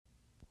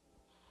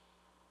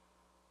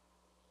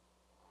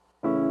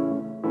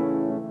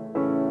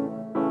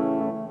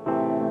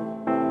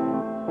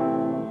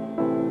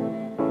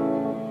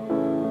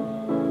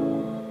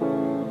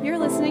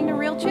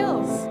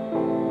chills.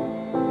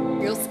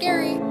 Real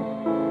scary.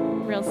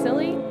 Real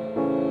silly.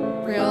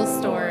 Real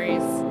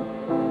stories.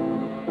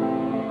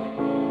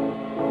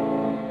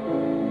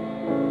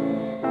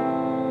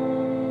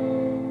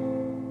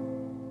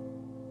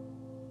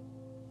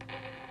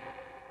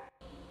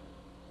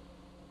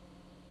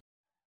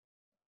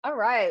 All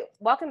right,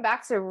 welcome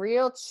back to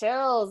Real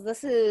Chills.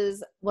 This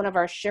is one of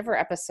our shiver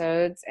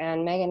episodes,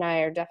 and Meg and I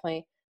are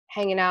definitely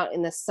hanging out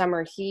in the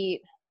summer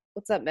heat.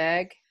 What's up,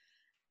 Meg?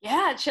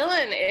 Yeah,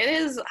 chilling. It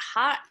is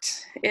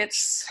hot.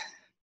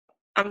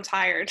 I'm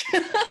tired.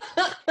 So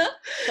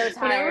tired.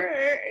 Whenever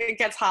it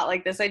gets hot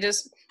like this,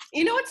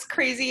 you know what's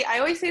crazy? I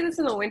always say this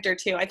in the winter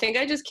too. I think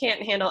I just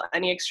can't handle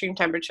any extreme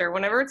temperature.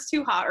 Whenever it's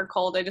too hot or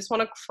cold, I just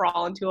want to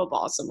crawl into a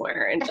ball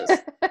somewhere and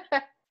just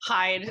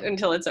hide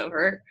until it's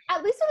over.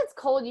 At least when it's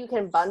cold, you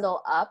can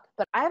bundle up,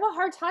 but I have a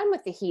hard time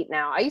with the heat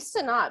now. I used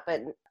to not, but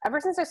ever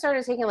since I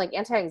started taking like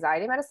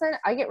anti-anxiety medicine,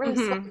 I get really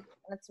sweaty, and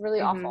it's really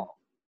awful.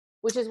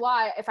 Which is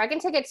why, if I can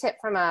take a tip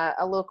from a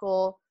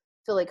local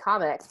Philly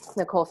comic,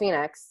 Nicole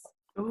Phoenix,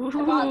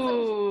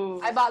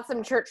 I bought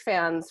some church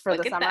fans for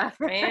the summer. Look at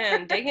that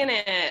fan, digging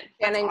it.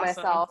 Fanning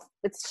myself.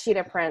 It's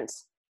cheetah print.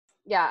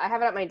 Yeah, I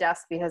have it at my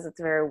desk because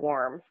it's very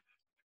warm.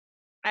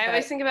 I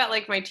always think about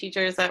like my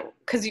teachers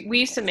because we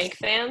used to make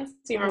fans.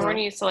 Do you remember when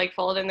you used to like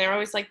fold and they're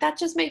always like, that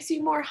just makes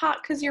you more hot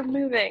because you're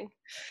moving.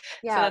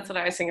 Yeah. So that's what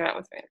I was thinking about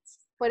with fans.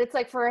 But it's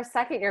like for a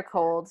second you're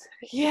cold.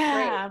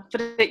 Yeah,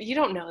 but you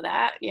don't know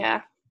that.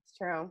 Yeah. It's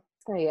true.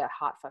 It's going to be a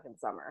hot fucking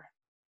summer.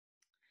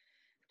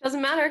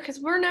 Doesn't matter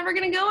because we're never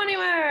going to go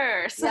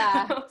anywhere. So.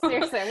 Yeah,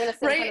 seriously. I'm going to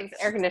sit in front of this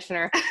air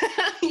conditioner.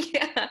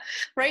 Yeah.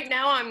 Right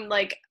now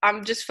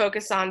I'm just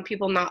focused on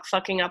people not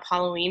fucking up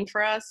Halloween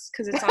for us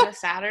because it's on a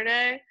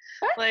Saturday.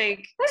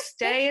 Like,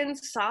 stay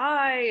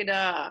inside.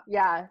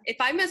 Yeah. If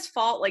I miss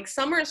fall, like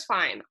summer is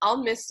fine.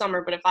 I'll miss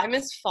summer, but if I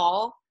miss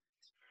fall,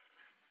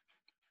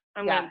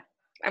 I'm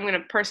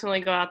gonna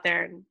personally go out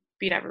there and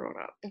beat everyone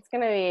up. It's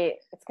gonna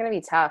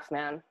be tough,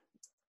 man.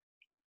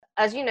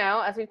 As you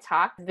know, as we've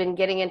talked, I've been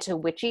getting into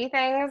witchy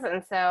things,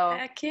 and so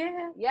heck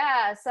yeah.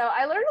 Yeah, so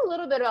I learned a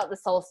little bit about the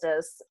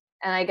solstice,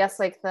 and I guess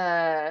like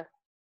the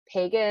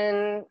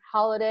pagan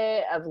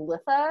holiday of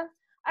Litha.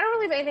 I don't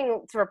really have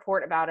anything to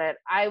report about it.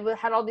 I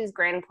had all these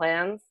grand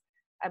plans.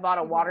 I bought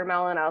a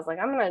watermelon. I was like,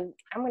 I'm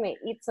gonna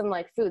eat some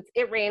like foods.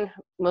 It rained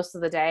most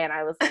of the day, and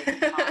I was like,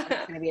 oh, I'm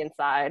just gonna be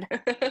inside.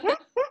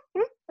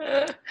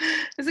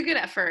 It's a good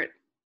effort.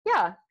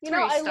 Yeah,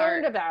 I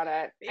learned about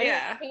it. I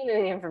didn't obtain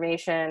any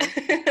information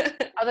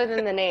other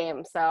than the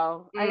name,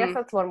 so I guess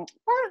that's one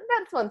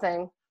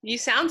thing. You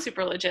sound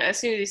super legit. As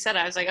soon as you said it,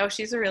 I was like, oh,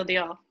 she's the real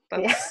deal.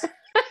 That's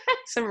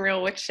some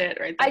real witch shit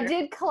right there. I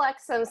did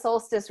collect some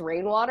solstice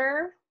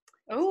rainwater.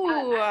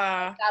 Oh,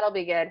 that'll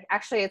be good.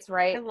 Actually, it's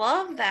right. I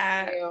love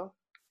that.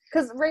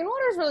 Because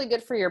rainwater is really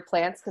good for your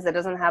plants because it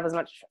doesn't have as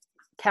much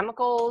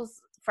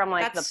chemicals from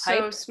like the pipe. That's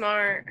so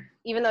smart.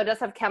 Even though it does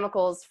have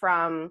chemicals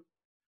from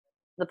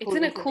the it's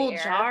in a cool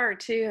jar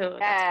too.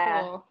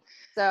 That's cool.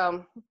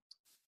 So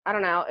I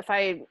don't know if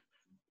I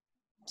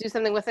do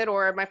something with it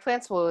or my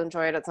plants will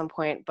enjoy it at some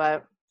point,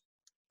 but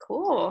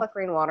cool. Like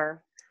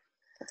rainwater.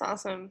 That's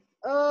awesome.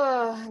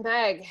 Oh,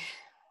 Meg,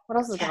 what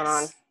else is going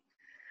on?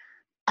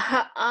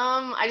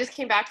 I just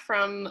came back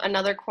from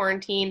another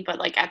quarantine, but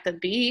like at the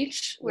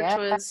beach, which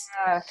was,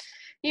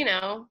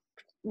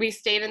 we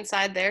stayed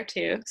inside there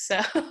too. So,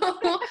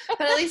 but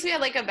at least we had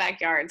like a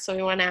backyard. So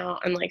we went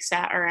out and like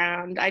sat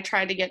around. I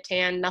tried to get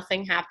tan.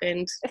 Nothing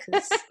happened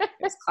because it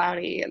was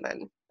cloudy but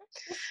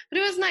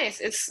it was nice.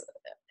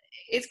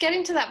 It's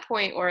getting to that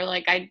point where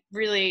like, I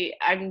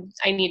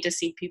need to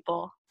see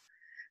people.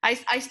 I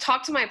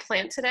talked to my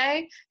plant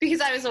today because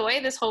I was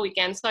away this whole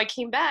weekend. So I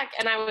came back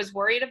and I was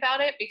worried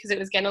about it because it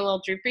was getting a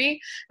little droopy.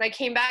 And I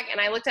came back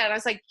and I looked at it and I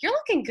was like, you're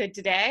looking good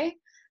today.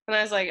 And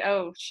I was like,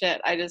 oh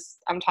shit,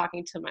 I'm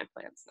talking to my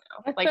plants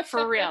now. Like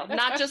for real.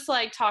 Not just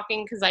like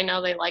talking because I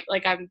know they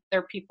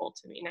they're people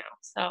to me now.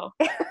 So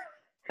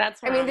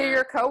that's what they're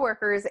your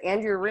coworkers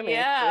and your roommates.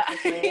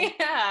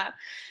 Yeah.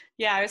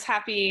 Yeah, I was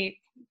happy.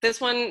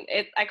 This one,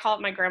 I call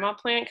it my grandma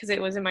plant because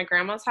it was in my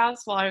grandma's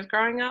house while I was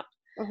growing up.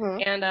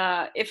 And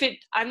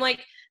I'm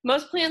like,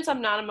 most plants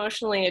I'm not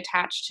emotionally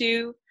attached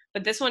to,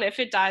 but this one, if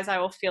it dies, I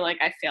will feel like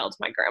I failed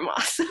my grandma.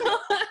 So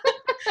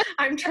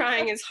I'm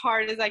trying as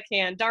hard as I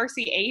can.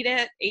 Darcy ate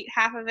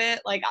half of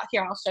it. Like,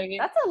 here, I'll show you.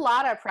 That's a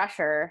lot of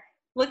pressure.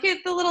 Look at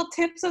the little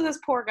tips of this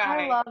poor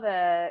guy. I love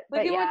it.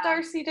 Look at what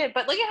Darcy did.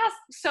 But look at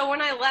so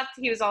when I left,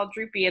 he was all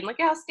droopy, and look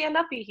at how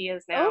stand-uppy he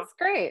is now. Oh, that's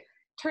great.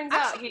 Turns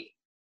out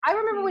I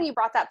remember when you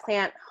brought that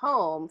plant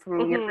home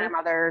from your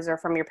grandmother's or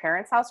from your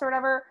parents' house or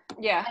whatever.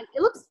 Yeah. And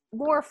it looks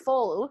more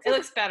full. It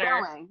looks better.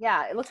 Growing.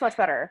 Yeah, it looks much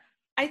better.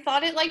 I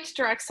thought it liked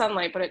direct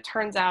sunlight, but it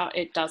turns out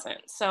it doesn't.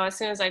 So as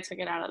soon as I took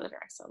it out of the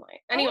direct sunlight.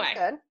 Anyway,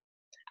 good.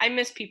 I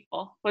miss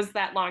people was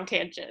that long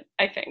tangent,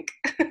 I think.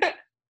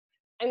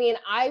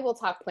 I will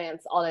talk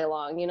plants all day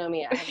long. You know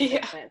me, I have a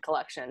big plant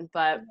collection.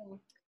 But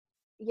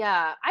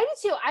yeah, I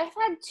do too. I've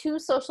had 2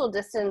 social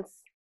distance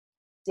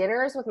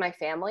dinners with my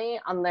family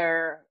on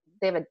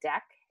they have a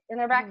deck in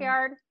their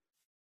backyard.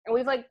 And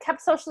we've like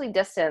kept socially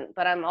distant,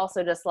 but I'm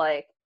also just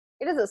like,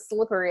 it is a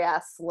slippery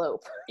ass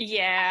slope.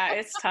 Yeah,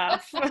 it's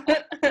tough.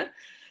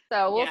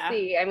 So we'll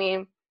see. I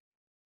mean,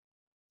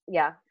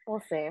 yeah,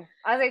 we'll see.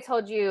 As I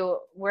told you,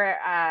 we're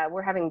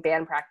having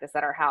band practice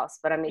at our house,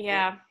 but I'm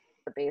making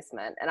the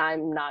basement, and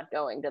I'm not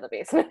going to the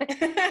basement.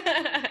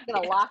 I'm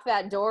gonna lock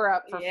that door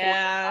up for 4 months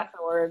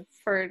afterwards.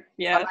 Let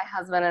my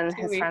husband and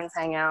his friends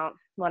hang out.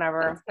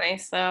 Whatever. That's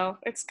nice though.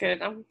 It's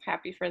good. I'm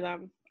happy for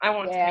them. I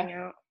want to hang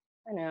out.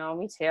 I know,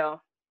 me too.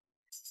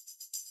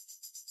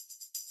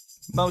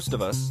 Most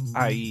of us,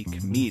 i.e.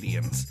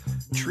 comedians,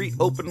 treat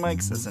open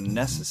mics as a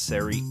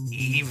necessary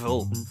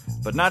evil.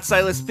 But not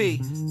Silas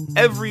P.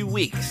 Every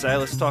week,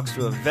 Silas talks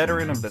to a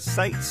veteran of the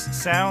sights,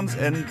 sounds,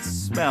 and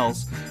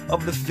smells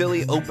of the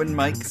Philly open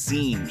mic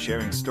scene,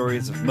 sharing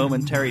stories of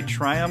momentary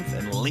triumph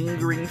and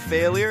lingering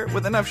failure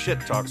with enough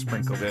shit talk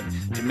sprinkled in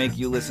to make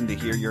you listen to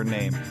hear your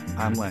name.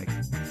 I'm like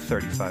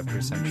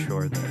 35%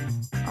 sure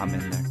that I'm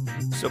in there.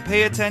 So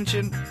pay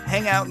attention,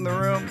 hang out in the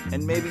room,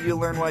 and maybe you'll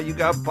learn why you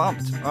got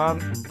bumped on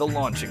the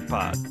Launching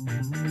Pod.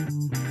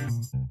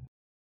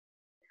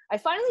 I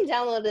finally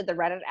downloaded the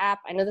Reddit app.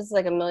 I know this is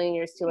like a million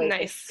years too late.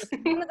 Nice.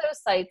 It's one of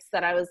those sites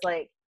that I was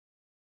like,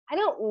 I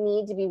don't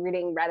need to be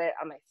reading Reddit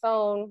on my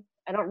phone.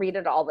 I don't read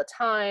it all the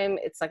time.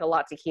 It's like a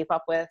lot to keep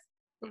up with.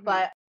 Mm-hmm.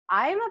 But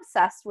I'm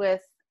obsessed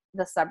with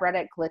the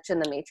subreddit Glitch in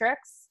the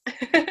Matrix.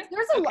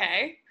 There's a lot.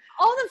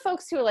 All the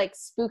folks who are like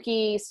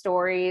spooky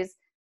stories,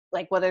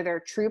 like whether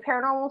they're true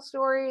paranormal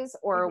stories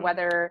or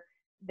whether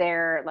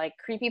they're like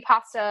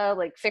creepypasta,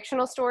 like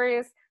fictional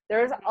stories,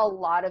 there's a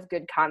lot of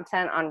good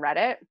content on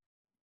Reddit.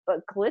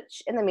 But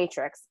Glitch in the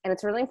Matrix, and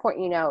it's really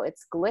important you know,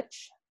 it's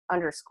glitch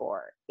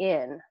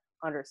 _in_the_,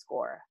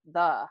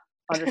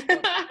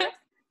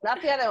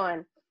 not the other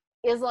one,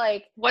 is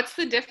like... What's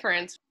the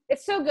difference?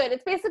 It's so good.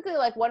 It's basically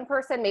like one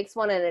person makes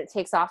one and it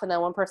takes off, and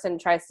then one person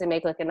tries to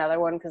make like another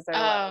one because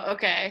they're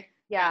okay.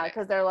 Yeah,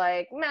 because they're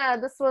like, nah,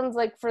 this one's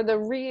like for the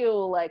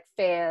real like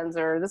fans,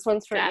 or this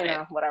one's for,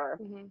 whatever.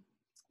 Mm-hmm.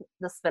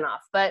 The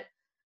spinoff. But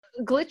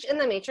Glitch in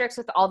the Matrix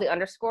with all the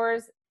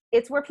underscores,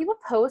 it's where people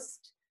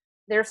post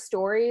their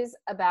stories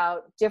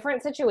about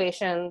different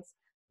situations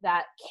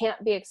that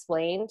can't be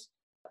explained,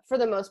 for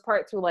the most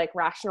part through like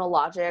rational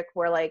logic,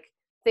 where like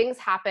things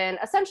happen.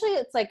 Essentially,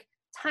 it's like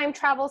time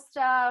travel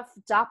stuff,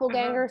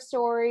 doppelganger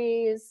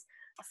stories.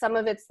 Some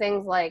of it's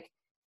things like,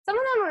 some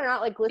of them are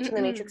not like Glitch in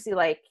the Matrixy,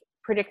 like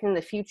predicting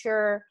the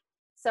future.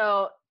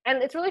 So,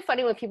 and it's really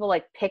funny when people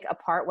like pick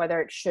apart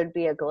whether it should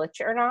be a glitch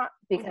or not,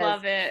 because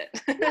love it.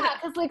 Yeah,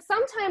 because like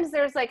sometimes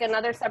there's like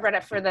another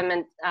subreddit for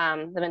the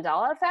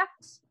Mandela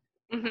effect.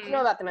 You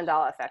know about the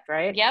Mandela effect,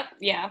 right? Yep,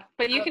 yeah.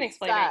 But you can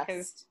explain it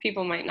because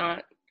people might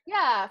not.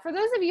 Yeah, for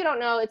those of you who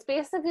don't know, it's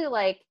basically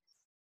like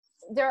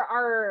there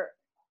are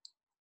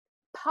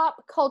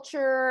pop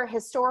culture,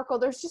 historical,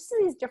 there's just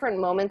these different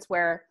moments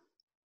where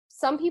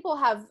some people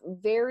have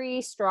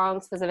very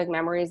strong specific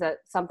memories that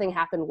something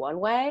happened one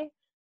way,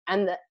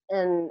 and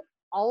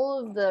all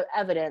of the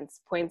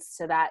evidence points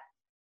to that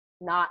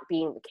not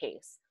being the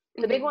case.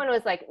 The big one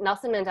was like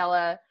Nelson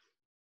Mandela.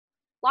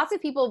 Lots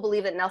of people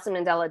believe that Nelson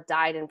Mandela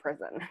died in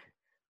prison.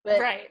 But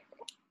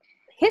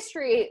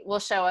history will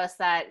show us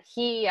that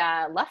he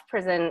left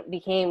prison,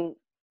 became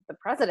the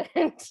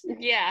president.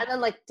 Yeah. And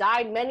then like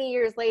died many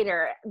years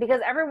later,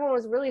 because everyone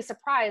was really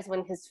surprised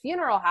when his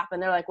funeral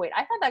happened. They're like, wait,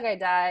 I thought that guy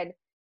died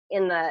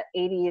in the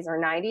 80s or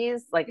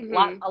 90s, like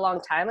a long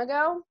time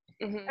ago.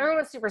 Everyone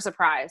was super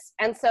surprised.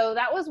 And so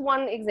that was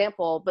one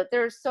example, but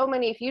there's so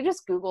many. If you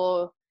just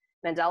Google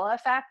Mandela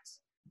effect,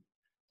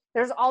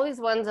 there's all these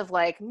ones of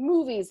like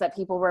movies that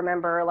people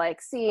remember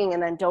like seeing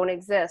and then don't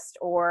exist.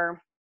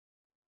 Or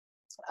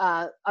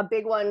a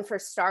big one for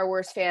Star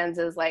Wars fans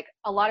is like,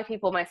 a lot of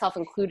people, myself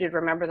included,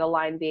 remember the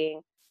line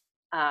being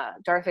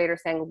Darth Vader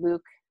saying,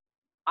 Luke,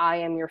 I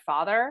am your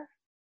father.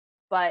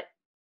 But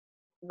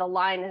the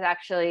line is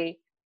actually,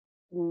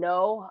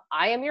 no,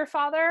 I am your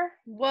father.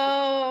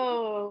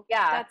 Whoa.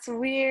 Yeah. That's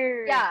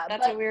weird. Yeah.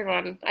 That's a weird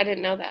one. I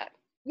didn't know that.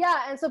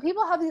 Yeah. And so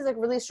people have these like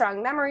really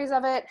strong memories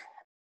of it.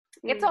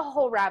 It's a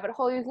whole rabbit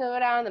hole you can go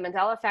down. The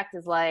Mandela effect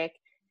is like,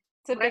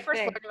 when I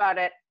first learned about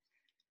it,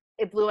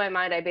 it blew my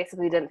mind. I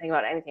basically didn't think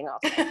about anything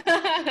else.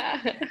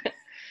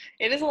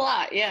 It is a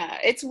lot, yeah.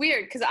 It's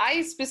weird, because I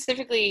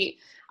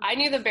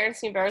knew the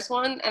Berenstein Bears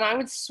one, and I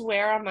would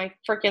swear on my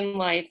freaking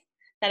life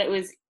that it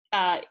was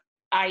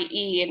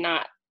IE and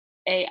not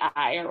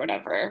AI or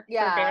whatever for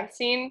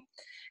Berenstein.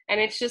 And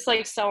it's just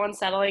like so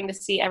unsettling to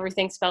see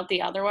everything spelled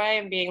the other way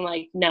and being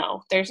like,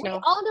 no, there's no.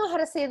 We all know how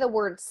to say the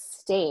word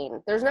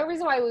stain. There's no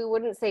reason why we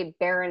wouldn't say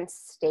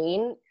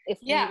Berenstain if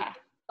we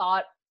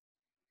thought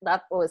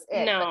that was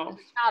it. No. But as a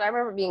child, I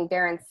remember being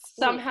Berenstain.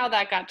 Somehow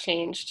that got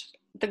changed.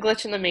 The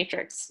glitch in the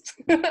Matrix.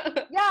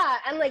 Yeah,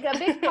 and like a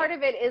big part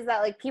of it is that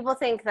like people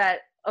think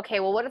that,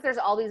 okay, well, what if there's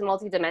all these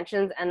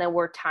multi-dimensions and then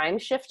we're time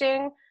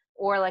shifting?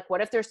 Or like,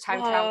 what if there's time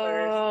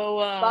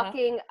travelers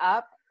fucking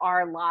up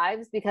our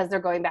lives because they're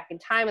going back in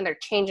time and they're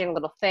changing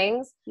little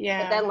things?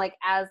 Yeah. But then like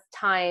as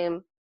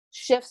time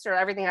shifts or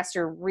everything has to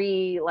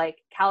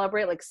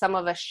calibrate. Like some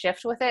of us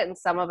shift with it and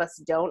some of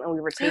us don't, and we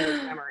retain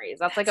those memories.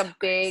 That's like a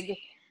big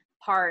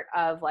part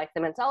of like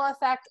the Mandela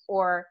effect.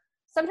 Or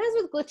sometimes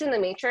with Glitch in the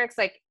Matrix,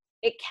 like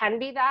it can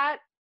be that.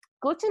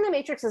 Glitch in the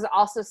Matrix is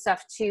also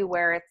stuff too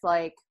where it's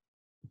like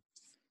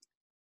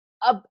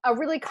a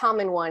really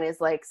common one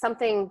is like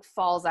something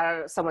falls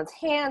out of someone's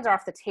hands or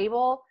off the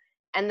table,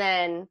 and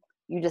then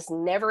you just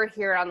never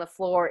hear it on the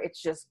floor.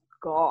 It's just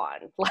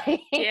gone.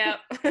 Like, yeah.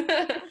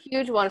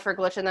 Huge one for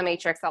Glitch in the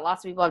Matrix that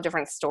lots of people have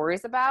different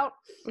stories about.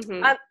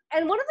 Mm-hmm.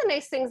 And one of the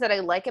nice things that I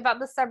like about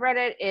the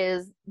subreddit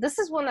is this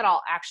is one that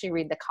I'll actually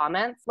read the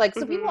comments. Like,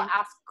 so people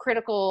ask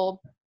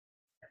critical,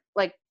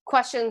 like,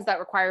 questions that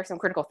require some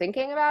critical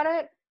thinking about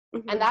it.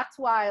 Mm-hmm. And that's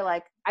why,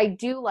 like, I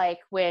do like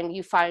when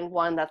you find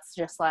one that's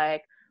just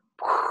like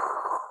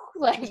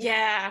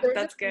yeah,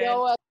 that's good.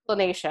 No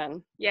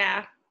explanation.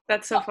 Yeah,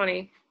 that's so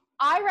funny.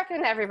 I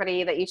recommend to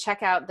everybody that you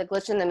check out the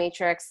Glitch in the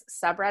Matrix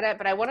subreddit,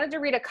 but I wanted to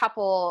read a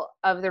couple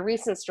of the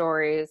recent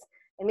stories,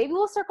 and maybe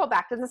we'll circle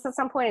back to this at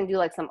some point and do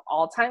like some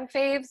all-time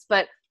faves,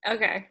 but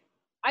okay.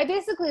 I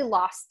basically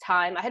lost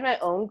time. I had my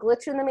own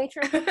Glitch in the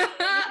Matrix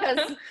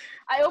because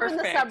I opened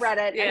the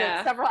subreddit and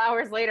then several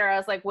hours later I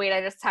was like, wait,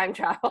 I just time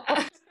traveled.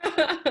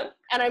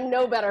 And I'm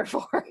no better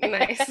for it.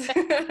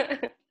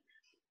 Nice.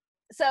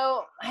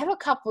 So I have a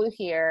couple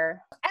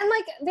here. And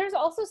like there's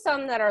also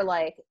some that are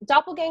like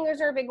doppelgangers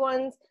are big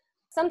ones.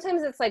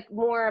 Sometimes it's like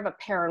more of a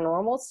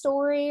paranormal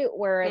story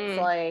where it's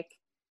like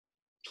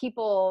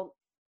people,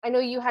 I know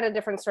you had a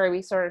different story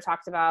we sort of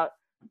talked about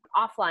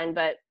offline,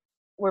 but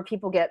where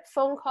people get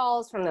phone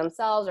calls from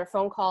themselves or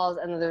phone calls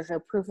and there's no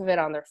proof of it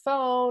on their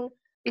phone,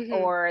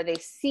 or they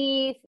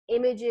see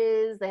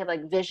images, they have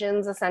like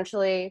visions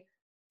essentially.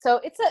 So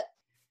it's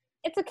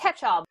a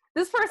catch-all.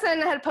 This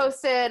person had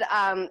posted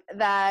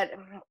that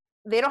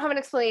they don't have an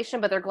explanation,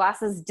 but their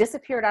glasses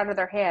disappeared out of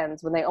their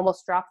hands when they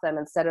almost dropped them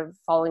instead of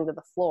falling to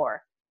the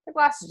floor. Their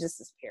glasses just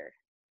disappeared.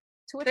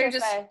 To which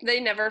they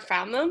never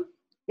found them?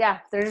 Yeah,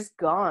 they're just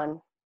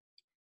gone.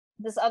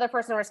 This other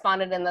person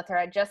responded in the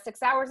thread, just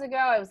 6 hours ago,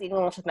 I was eating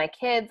lunch with my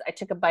kids. I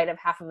took a bite of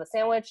half of a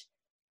sandwich.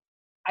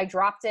 I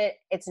dropped it.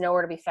 It's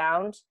nowhere to be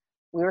found.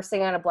 We were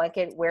sitting on a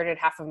blanket. Where did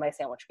half of my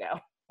sandwich go?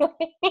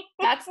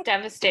 That's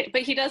devastating.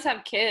 But he does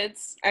have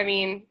kids. I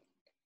mean.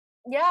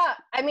 Yeah.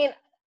 I mean,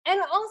 and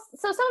also,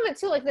 so some of it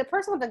too, like the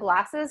person with the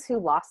glasses who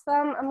lost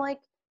them, I'm like,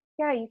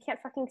 yeah, you can't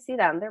fucking see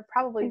them. They're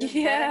probably just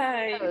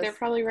they're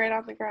probably right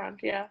on the ground.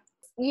 Yeah.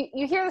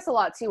 You hear this a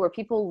lot too, where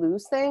people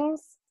lose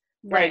things,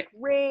 like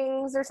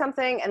rings or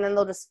something, and then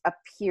they'll just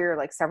appear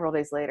like several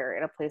days later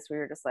in a place where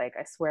you're just like,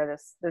 I swear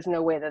there's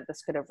no way that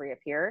this could have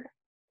reappeared.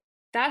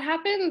 That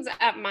happens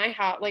at my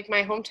house, like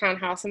my hometown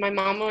house, and my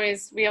mom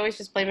we always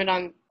just blame it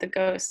on the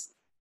ghost.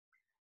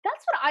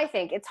 That's what I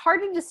think. It's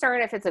hard to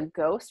discern if it's a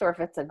ghost or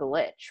if it's a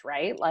glitch,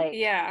 right? Like,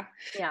 yeah.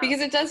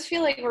 Because it does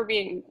feel like we're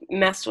being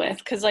messed with.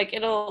 Because like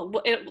it'll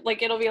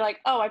be like,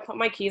 oh, I put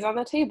my keys on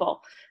the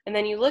table, and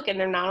then you look and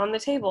they're not on the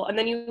table, and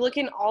then you look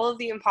in all of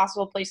the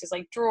impossible places,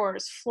 like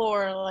drawers,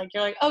 floor. Like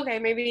you're like, okay,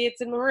 maybe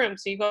it's in the room,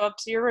 so you go up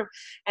to your room,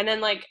 and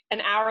then like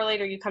an hour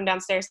later you come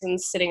downstairs and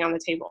it's sitting on the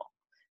table.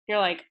 You're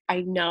like,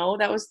 I know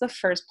that was the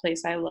first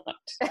place I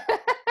looked.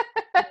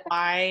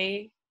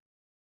 Why?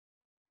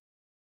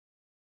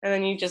 And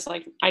then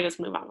I just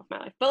move on with my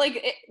life. But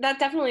like that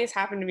definitely has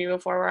happened to me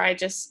before where it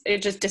just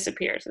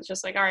disappears. It's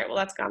just like, all right, well,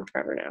 that's gone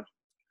forever now.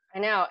 I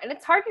know. And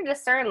it's hard to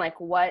discern like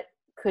what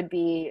could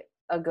be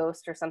a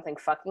ghost or something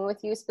fucking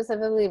with you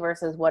specifically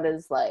versus what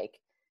is like,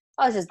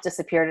 oh, it just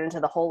disappeared into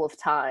the hole of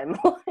time.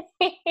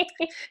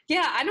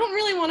 Yeah, I don't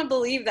really want to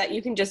believe that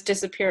you can just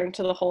disappear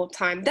into the hole of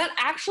time. That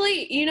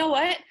actually, you know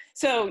what?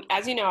 So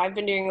as you know, I've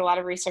been doing a lot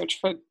of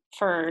research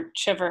for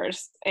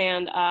Shivers,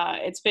 and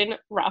it's been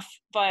rough,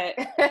 but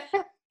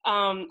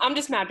I'm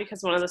just mad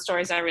because one of the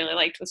stories I really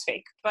liked was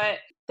fake. But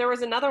there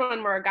was another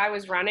one where a guy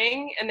was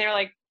running and they're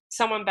like,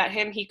 someone bet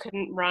him he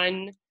couldn't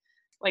run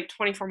like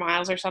 24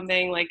 miles or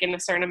something like in a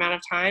certain amount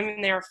of time,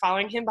 and they were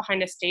following him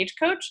behind a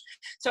stagecoach.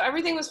 So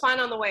everything was fine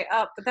on the way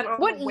up, but then on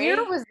what the way,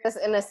 year was this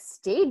in a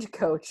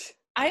stagecoach?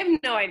 I have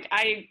no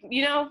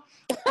idea.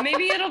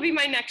 Maybe it'll be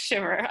my next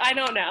shiver. I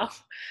don't know.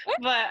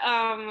 But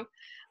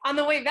on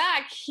the way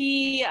back,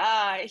 he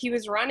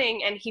was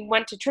running and he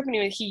went to trip and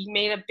he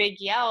made a big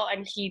yell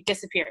and he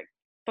disappeared.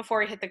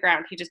 Before he hit the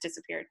ground, he just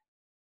disappeared.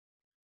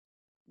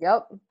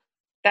 Yep.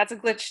 That's a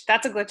glitch.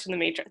 That's a glitch in the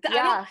Matrix.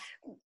 Yeah.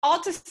 All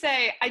to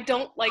say, I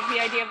don't like the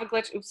idea of a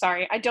glitch. Oops,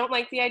 sorry. I don't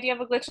like the idea of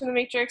a glitch in the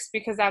Matrix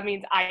because that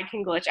means I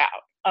can glitch out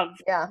of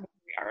where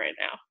we are right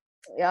now.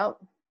 Yep.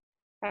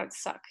 That would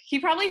suck.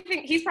 He's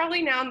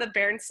probably now in the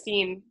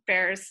Bernstein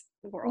Bears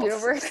world.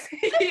 Universe.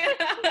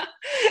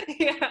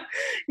 Yeah.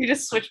 You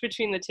just switch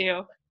between the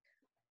two.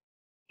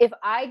 If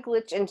I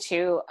glitch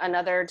into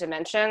another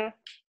dimension,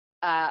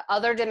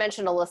 other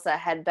dimension Alyssa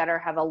had better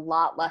have a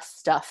lot less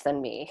stuff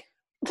than me.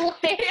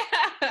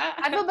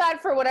 I feel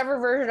bad for whatever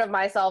version of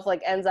myself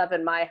like ends up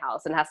in my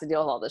house and has to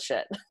deal with all this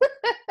shit.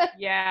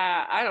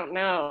 Yeah, I don't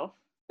know.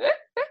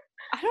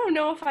 I don't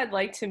know if I'd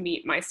like to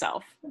meet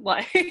myself.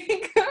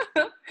 Like,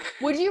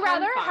 would you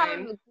rather have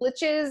fine.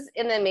 glitches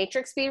in the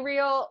Matrix be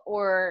real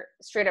or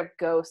straight up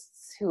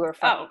ghosts who are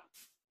fun?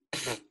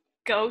 Oh,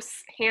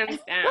 ghosts, hands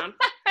down.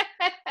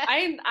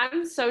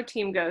 I'm so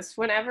team ghosts.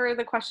 Whenever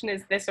the question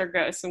is this or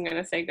ghosts, I'm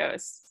gonna say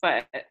ghosts.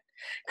 But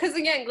because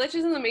again,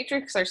 glitches in the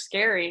Matrix are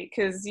scary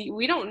because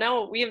we don't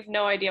know. We have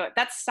no idea.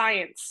 That's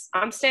science.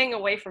 I'm staying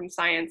away from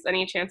science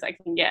any chance I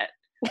can get.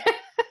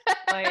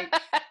 Like,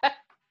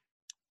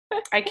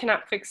 I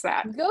cannot fix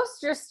that.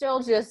 Ghosts are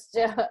still just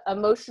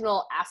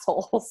emotional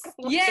assholes.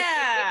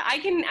 Yeah, I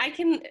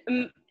can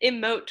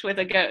emote with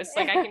a ghost.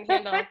 Like, I can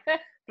handle it.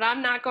 But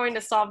I'm not going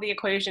to solve the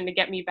equation to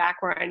get me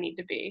back where I need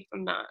to be.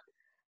 I'm not.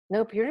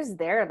 Nope, you're just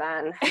there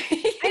then.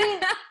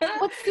 I mean,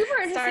 what's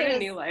super interesting Start a is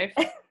new life.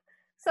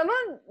 some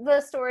of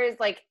the stories,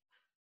 like,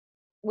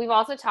 we've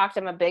also talked,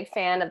 I'm a big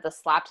fan of the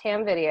slapped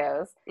ham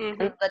videos.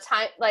 Mm-hmm. And the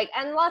time, like,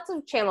 and lots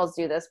of channels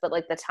do this, but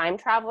like the time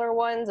traveler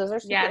ones, those are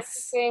super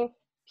interesting.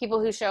 People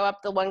who show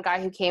up, the one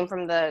guy who came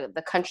from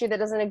the country that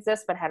doesn't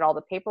exist but had all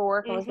the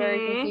paperwork and was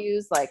very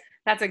confused. Like,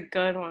 that's a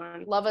good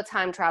one. Love a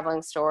time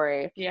traveling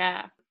story.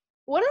 Yeah.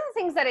 One of the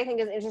things that I think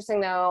is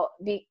interesting though,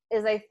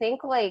 is I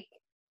think like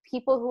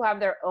people who have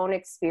their own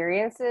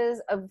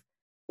experiences of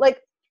like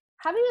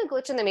having a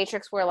glitch in the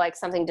Matrix where like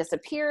something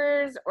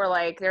disappears or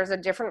like there's a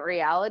different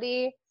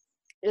reality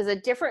is a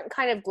different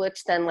kind of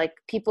glitch than like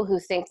people who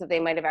think that they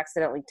might have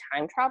accidentally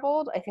time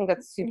traveled. I think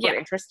that's super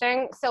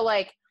interesting. So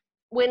like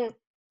when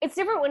it's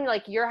different when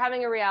like you're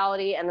having a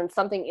reality and then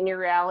something in your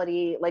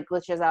reality like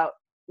glitches out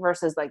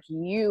versus like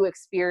you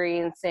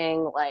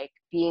experiencing like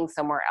being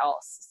somewhere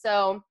else.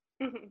 So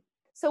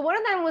so one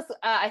of them was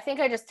I think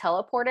I just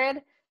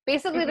teleported.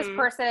 Basically this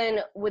person,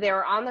 they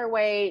were on their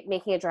way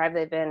making a drive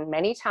they've been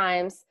many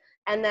times,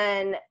 and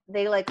then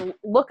they like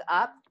look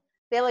up,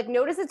 they like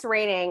notice it's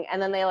raining,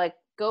 and then they like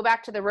go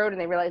back to the road and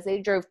they realize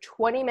they drove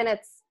 20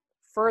 minutes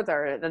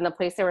further than the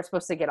place they were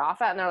supposed to get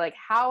off at, and they're like,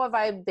 how have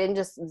I been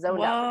just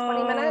zoned out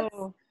for 20 minutes?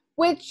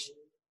 Which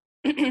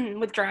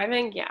with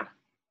driving,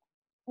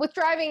 with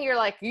driving you're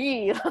like,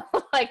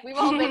 like we've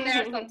all been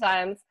there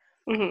sometimes.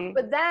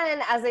 But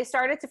then as they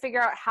started to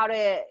figure out how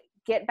to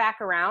get back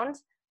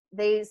around,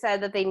 they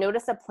said that they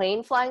noticed a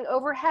plane flying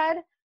overhead,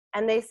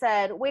 and they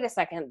said, wait a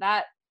second,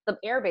 that the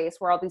airbase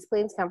where all these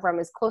planes come from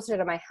is closer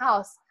to my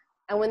house.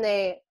 And when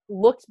they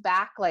looked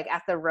back like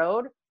at the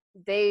road,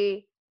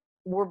 they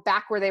were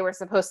back where they were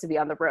supposed to be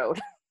on the road.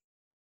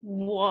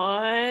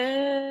 What?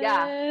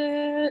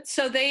 Yeah.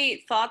 So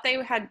they thought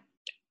they had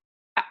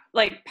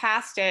like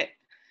passed it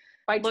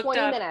by 20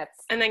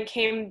 minutes. And then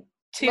came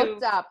to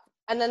looked up,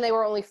 and then they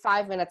were only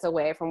 5 minutes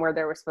away from where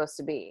they were supposed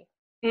to be.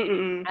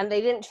 And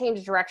they didn't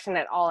change direction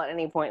at all at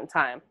any point in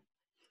time.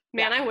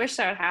 Man, I wish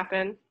that would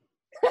happen.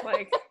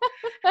 Like,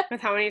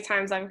 with how many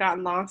times I've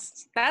gotten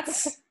lost.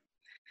 That's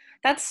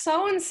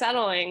so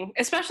unsettling,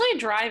 especially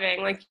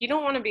driving. Like, you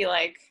don't want to be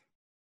like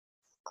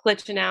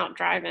glitching out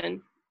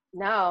driving.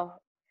 No.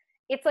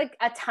 It's like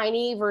a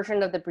tiny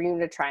version of the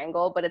Bermuda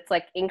Triangle, but it's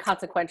like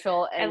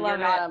inconsequential and you're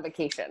not on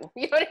vacation.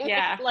 You know what I mean?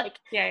 Yeah. Like,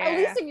 at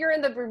least if you're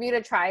in the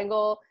Bermuda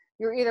Triangle,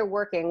 you're either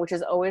working, which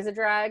is always a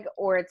drag,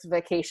 or it's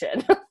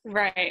vacation.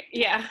 Right.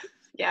 Yeah.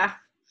 Yeah.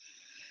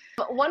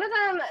 But one of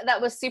them that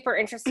was super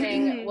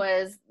interesting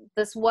was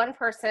this one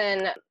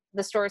person,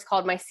 the story's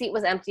called My Seat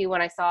Was Empty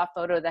When I Saw a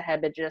Photo that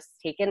had been just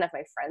taken of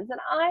my friends and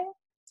I.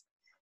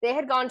 They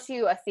had gone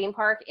to a theme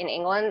park in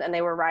England and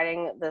they were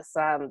riding this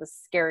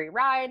scary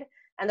ride.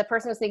 And the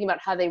person was thinking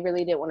about how they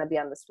really didn't want to be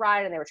on this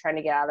ride and they were trying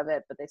to get out of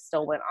it, but they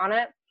still went on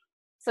it.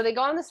 So they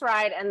go on this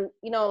ride, and,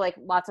 you know, like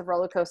lots of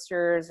roller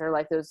coasters or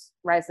like those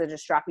rides that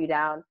just drop you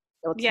down,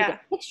 they'll take a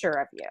picture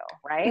of you,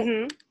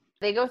 right?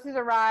 They go through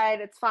the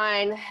ride. It's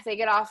fine. They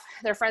get off.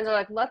 Their friends are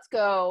like, let's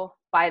go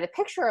buy the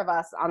picture of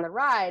us on the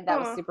ride. That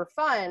was super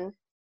fun.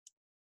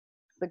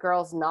 The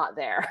girl's not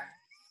there.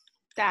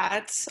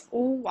 That's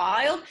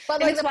wild.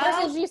 But like the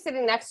person she's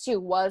sitting next to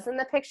was in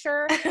the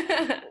picture.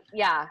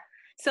 Yeah.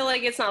 So,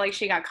 like, it's not like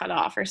she got cut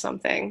off or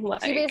something.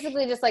 Like, she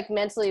basically just, like,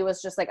 mentally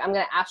was just like, I'm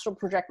going to astral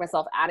project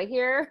myself out of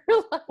here.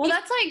 Well,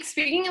 that's, like,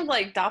 speaking of,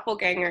 like,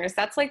 doppelgangers,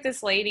 that's, like,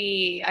 this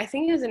lady, I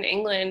think it was in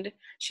England.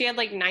 She had,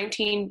 like,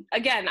 19,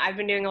 again, I've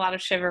been doing a lot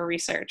of Shiver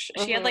research.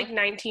 She had, like,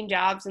 19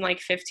 jobs in,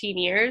 like, 15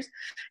 years.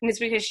 And it's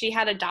because she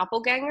had a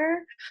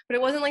doppelganger. But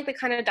it wasn't, like, the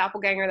kind of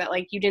doppelganger that,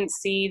 like, you didn't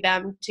see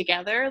them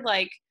together.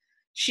 Like,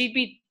 she'd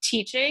be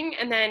teaching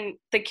and then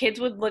the kids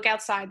would look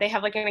outside. They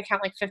have like an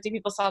account, like 50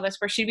 people saw this,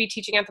 where she'd be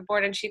teaching at the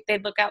board and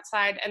they'd look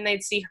outside and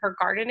they'd see her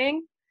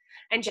gardening.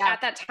 And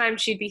at that time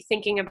she'd be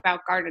thinking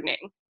about gardening.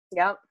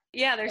 Yep.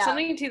 Yeah, there's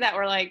something to that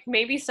where like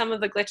maybe some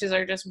of the glitches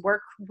are just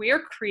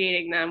we're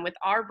creating them with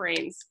our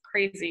brains.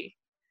 Crazy.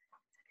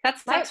 That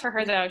sucks for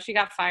her though. She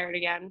got fired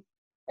again.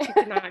 She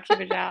could not keep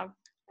a job.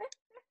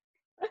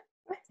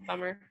 It's a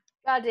bummer.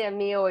 Goddamn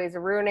me, always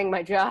ruining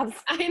my jobs.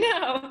 I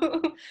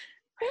know.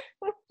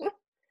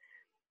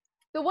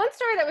 The one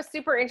story that was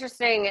super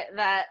interesting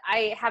that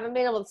I haven't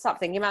been able to stop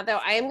thinking about,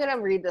 though, I am going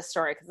to read this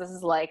story because this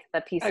is like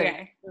the piece of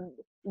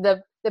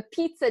the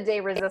pizza de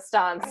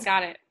resistance.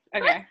 Got it.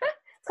 Okay.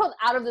 It's called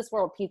out of this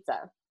world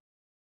pizza.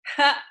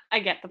 I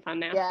get the pun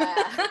now.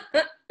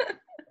 Yeah.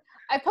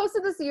 I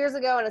posted this years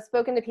ago and I've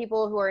spoken to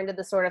people who are into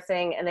this sort of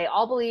thing, and they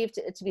all believed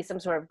it to be some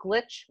sort of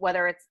glitch.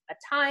 Whether it's a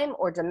time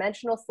or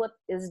dimensional slip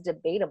is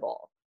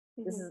debatable.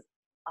 Mm-hmm. This is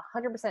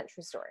 100%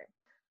 true story.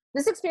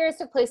 This experience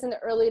took place in the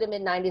early to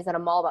mid-90s at a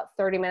mall about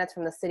 30 minutes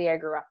from the city I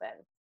grew up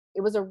in.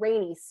 It was a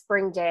rainy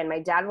spring day, and my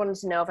dad wanted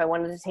to know if I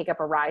wanted to take up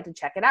a ride to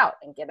check it out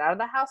and get out of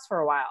the house for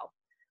a while.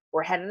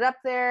 We're headed up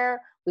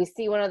there. We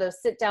see one of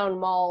those sit-down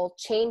mall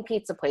chain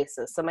pizza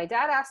places. So my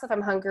dad asks if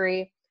I'm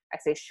hungry. I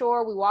say,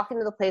 sure. We walk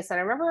into the place, and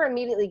I remember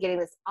immediately getting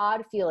this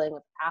odd feeling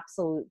of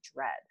absolute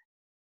dread.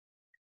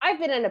 I've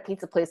been in a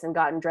pizza place and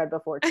gotten dread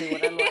before, too,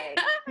 when I'm like,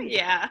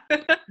 yeah.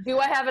 Do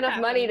I have enough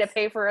money to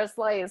pay for a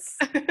slice?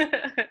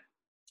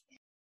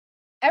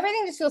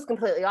 Everything just feels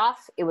completely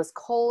off. It was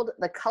cold.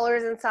 The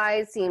colors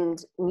inside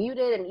seemed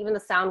muted, and even the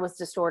sound was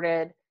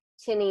distorted,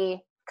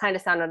 tinny, kind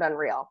of sounded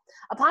unreal.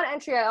 Upon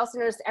entry, I also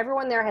noticed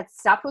everyone there had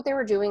stopped what they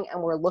were doing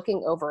and were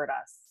looking over at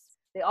us.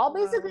 They all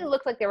basically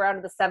looked like they were out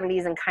of the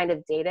 70s and kind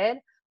of dated,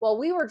 while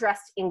we were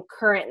dressed in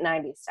current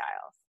 90s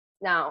styles.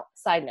 Now,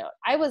 side note,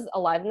 I was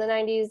alive in the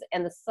 90s,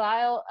 and the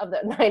style of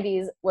the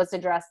 90s was to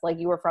dress like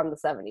you were from the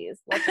 70s.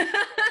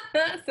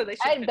 So they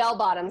I had bell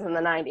bottoms in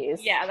the 90s.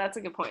 Yeah, that's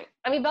a good point.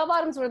 I mean, bell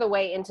bottoms were the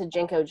way into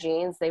Jinko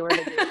jeans. They were the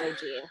gateway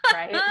jean,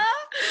 right?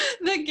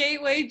 The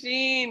gateway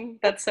jean.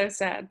 That's so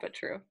sad, but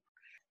true.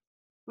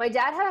 My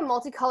dad had a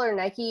multicolor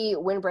Nike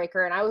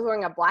windbreaker, and I was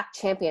wearing a black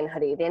Champion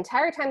hoodie. The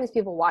entire time these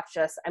people watched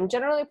us, I'm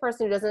generally a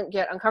person who doesn't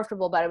get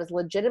uncomfortable, but I was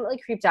legitimately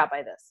creeped out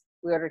by this.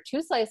 We ordered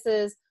 2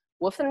 slices,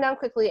 wolfed them down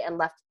quickly, and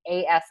left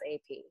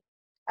ASAP.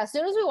 As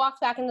soon as we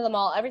walked back into the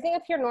mall, everything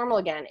appeared normal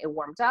again. It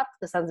warmed up.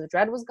 The sense of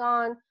dread was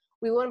gone.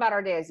 We went about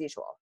our day as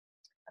usual.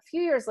 A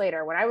few years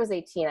later, when I was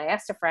 18, I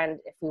asked a friend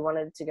if we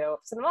wanted to go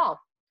to the mall.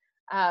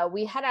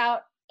 We head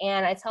out,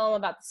 and I tell him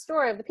about the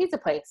story of the pizza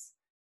place.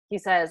 He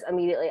says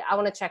immediately, I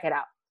want to check it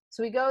out.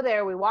 So we go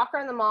there, we walk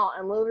around the mall,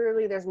 and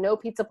literally there's no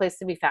pizza place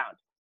to be found.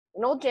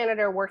 An old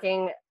janitor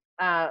working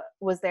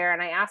was there,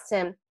 and I asked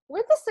him,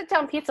 where'd the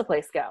sit-down pizza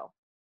place go?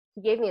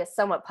 He gave me a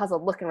somewhat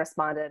puzzled look and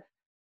responded,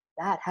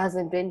 that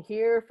hasn't been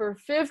here for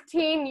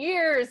 15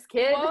 years,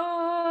 kid.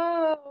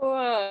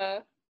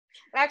 Whoa.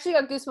 I actually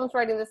got goosebumps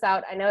writing this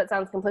out. I know it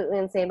sounds completely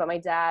insane, but my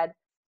dad,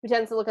 who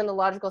tends to look on the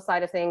logical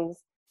side of things,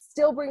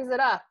 still brings it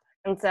up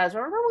and says,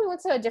 remember when we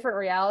went to a different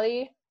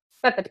reality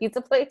at the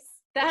pizza place?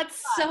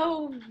 That's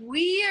so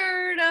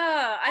weird.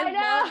 I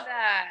love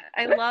that.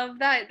 I love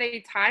that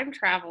they time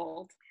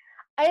traveled.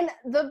 And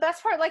the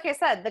best part, like I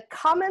said, the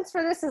comments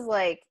for this is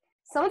like,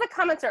 some of the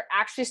comments are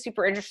actually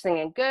super interesting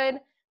and good.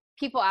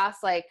 People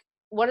ask, like,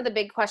 one of the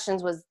big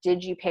questions was,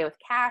 did you pay with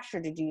cash or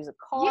did you use a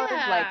card?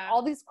 Yeah. Like,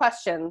 all these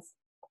questions.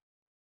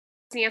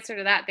 The answer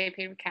to that, they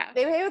paid with cash.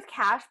 They paid with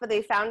cash, but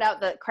they found out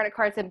that credit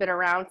cards had been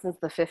around since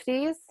the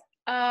 50s.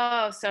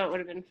 Oh, so it would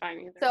have been fine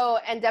either. So,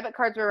 and debit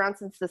cards were around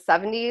since the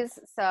 70s.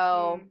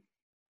 So,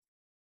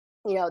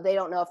 you know, they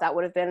don't know if that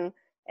would have been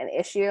an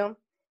issue.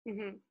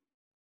 Mm-hmm.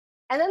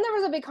 And then there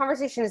was a big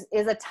conversation,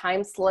 is a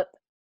time slip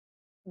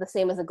the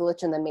same as a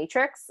glitch in the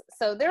Matrix?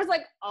 So there's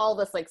like all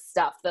this like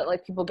stuff that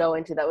like people go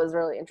into that was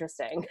really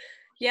interesting.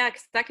 Yeah,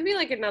 because that could be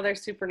like another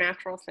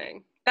supernatural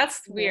thing.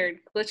 That's weird.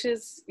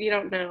 Glitches, you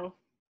don't know.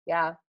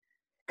 Yeah.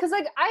 Because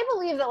like I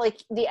believe that like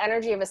the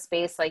energy of a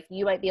space, like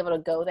you might be able to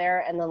go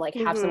there and then like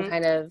have some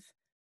kind of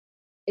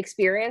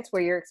experience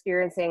where you're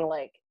experiencing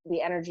like the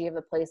energy of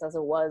the place as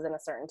it was in a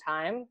certain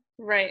time.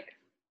 Right.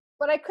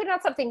 But I could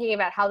not stop thinking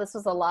about how this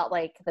was a lot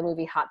like the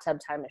movie Hot Tub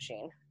Time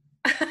Machine.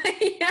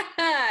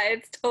 Yeah,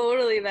 it's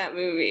totally that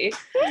movie.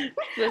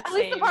 At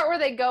least the part where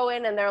they go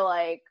in and they're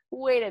like,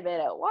 wait a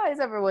minute, why is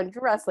everyone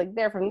dressed like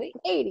they're from the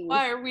 80s?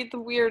 Why are we the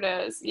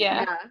weirdos?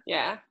 Yeah.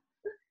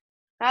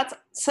 That's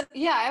so,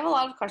 yeah, I have a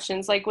lot of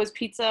questions. Like, was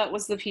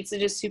the pizza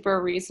just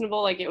super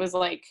reasonable? Like, it was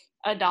like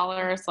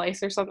 $1 a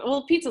slice or something?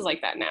 Well, pizza's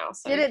like that now.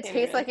 So did it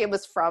taste like it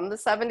was from the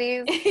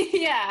 70s?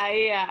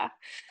 Yeah.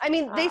 I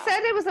mean, they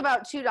said it was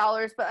about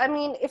 $2, but I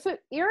mean, if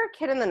you're a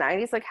kid in the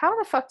 90s, like, how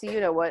the fuck do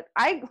you know what?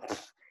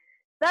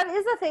 That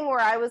is a thing where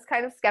I was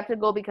kind of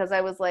skeptical because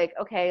I was like,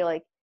 okay,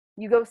 like,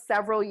 you go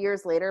several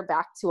years later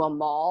back to a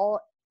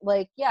mall,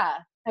 like, yeah.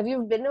 Have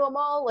you been to a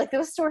mall? Like,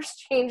 those stores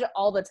change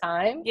all the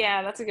time.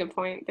 Yeah, that's a good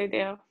point. They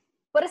do.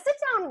 But a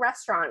sit-down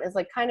restaurant is,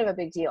 like, kind of a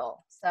big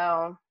deal.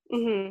 So, I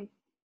don't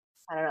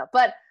know.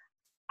 But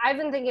I've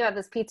been thinking about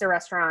this pizza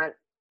restaurant,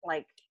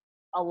 like,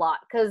 a lot.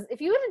 Because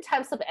if you would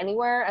time slip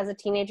anywhere as a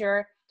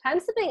teenager, time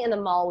slipping in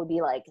the mall would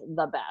be, like,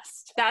 the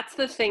best. That's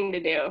the thing to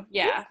do.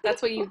 Yeah,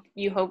 that's what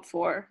you hope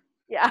for.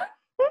 Yeah.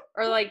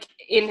 Or, like,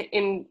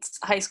 in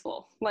high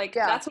school. Like,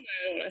 that's what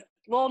I want to.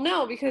 Well,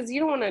 no, because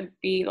you don't want to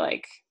be,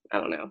 like, I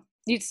don't know.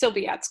 You'd still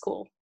be at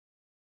school.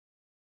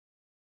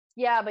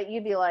 Yeah, but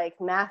you'd be like,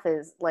 math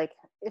is like,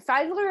 if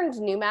I learned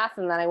new math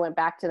and then I went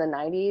back to the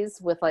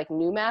 90s with like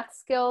new math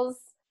skills,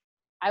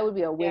 I would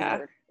be a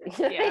wizard.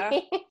 Yeah.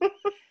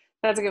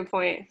 That's a good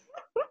point.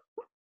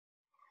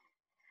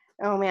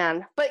 Oh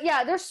man. But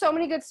yeah, there's so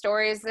many good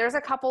stories. There's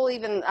a couple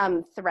even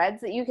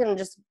threads that you can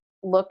just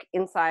look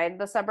inside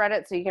the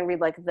subreddit so you can read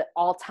like the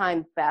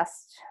all-time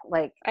best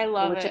like I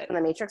love Glitches it. in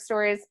the Matrix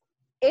stories.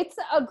 It's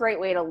a great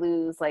way to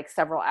lose like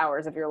several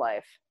hours of your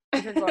life.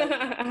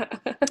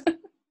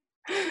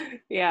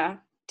 Yeah.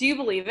 Do you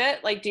believe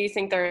it? Like, do you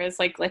think there is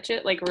like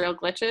real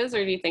glitches,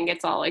 or do you think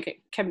it's all like it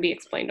can be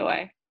explained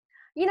away?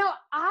 You know,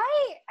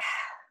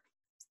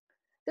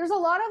 there's a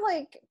lot of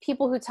like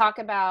people who talk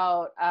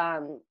about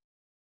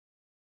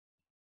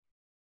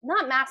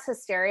not mass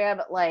hysteria,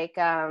 but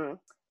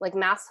like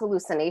mass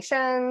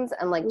hallucinations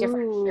and like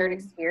different shared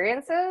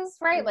experiences,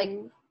 right? Like,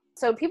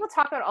 so people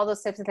talk about all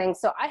those types of things.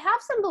 So I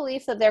have some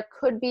belief that there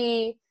could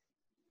be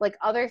like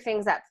other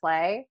things at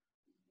play,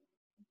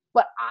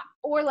 but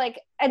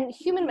and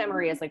human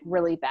memory is like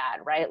really bad,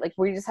 right? Like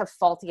we just have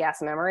faulty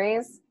ass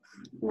memories.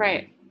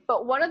 Right.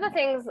 But one of the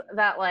things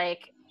that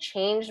like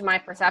changed my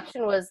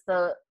perception was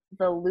the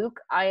Luke,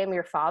 I am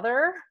your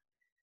father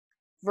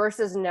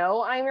versus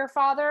no, I'm your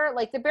father.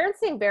 Like the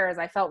Berenstain Bears,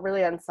 I felt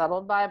really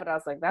unsettled by, but I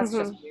was like, that's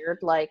just weird.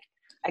 Like,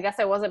 I guess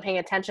I wasn't paying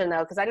attention though,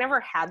 because I never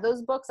had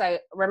those books. I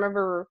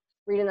remember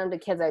reading them to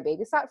kids I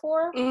babysat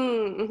for.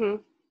 And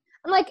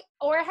like,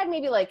 or I had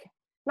maybe like,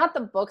 not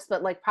the books,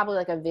 but like probably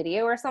like a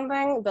video or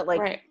something, but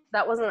like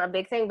that wasn't a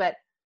big thing. But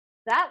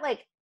that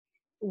like,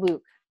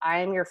 Luke, I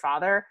am your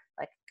father.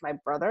 Like my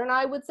brother and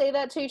I would say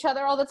that to each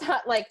other all the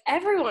time. Like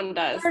everyone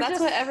does. That's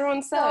what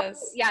everyone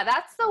says. Yeah,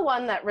 that's the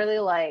one that really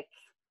like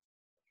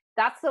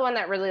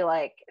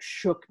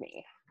shook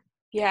me.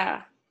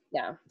 Yeah.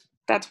 Yeah.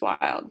 That's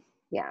wild.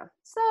 Yeah.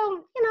 So,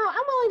 you know,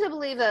 I'm willing to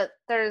believe that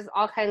there's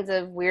all kinds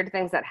of weird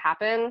things that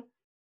happen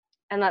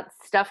and that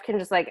stuff can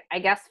just like, I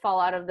guess, fall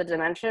out of the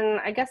dimension.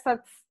 I guess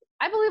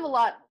I believe a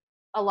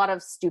lot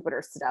of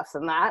stupider stuff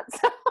than that.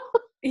 So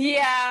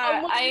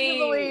yeah. I'm willing to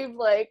believe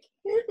like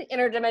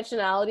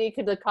interdimensionality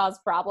could cause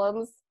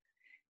problems.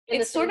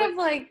 It's sort of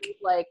like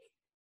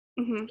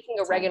taking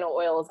oregano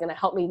oil is going to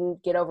help me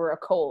get over a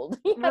cold.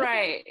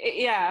 Right.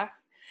 Yeah.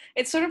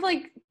 It's sort of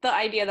like the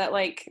idea that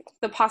like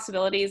the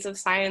possibilities of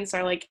science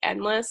are like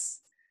endless.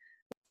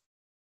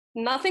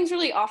 Nothing's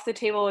really off the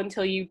table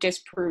until you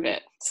disprove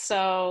it.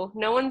 So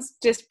no one's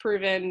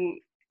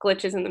disproven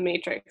glitches in the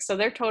Matrix. So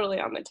they're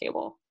totally on the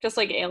table, just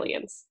like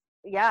aliens.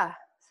 Yeah.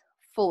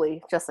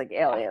 Fully just like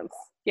aliens.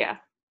 Yeah.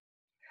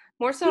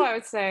 More so, I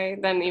would say,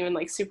 than even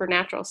like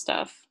supernatural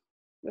stuff.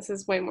 This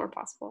is way more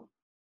possible.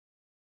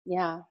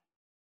 Yeah.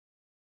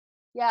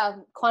 Yeah,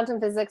 quantum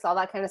physics, all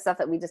that kind of stuff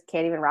that we just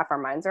can't even wrap our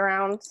minds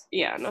around.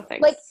 Yeah, no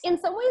thanks. Like, in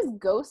some ways,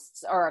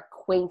 ghosts are a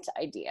quaint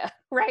idea,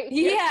 right?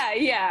 Yeah.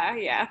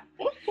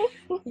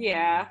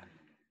 Yeah.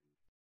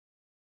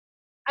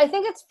 I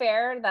think it's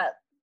fair that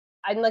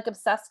I'm, like,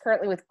 obsessed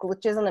currently with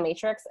Glitches in the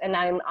Matrix, and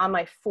I'm on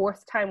my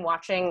 4th time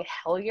watching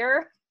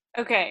Hellier.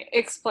 Okay,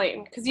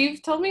 explain. Because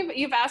you've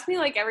asked me,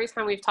 like, every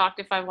time we've talked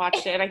if I've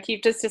watched it, and I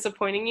keep just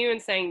disappointing you and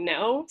saying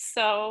no,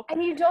 so...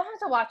 And you don't have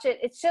to watch it.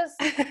 It's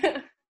just...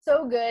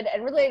 so good,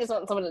 and really I just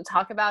want someone to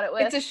talk about it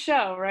with. It's a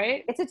show,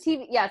 right? It's a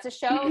TV, yeah, it's a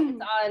show. It's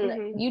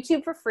on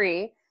YouTube for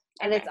free,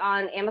 and it's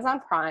on Amazon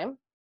Prime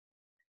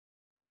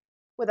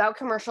without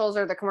commercials,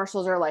 or the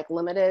commercials are like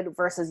limited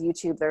versus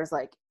YouTube, there's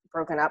like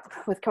broken up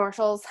with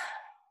commercials.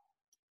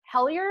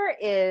 Hellier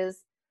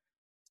is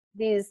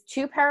these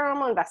 2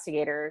 paranormal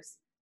investigators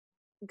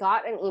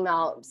got an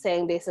email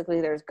saying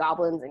basically there's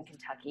goblins in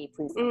Kentucky,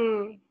 please. Just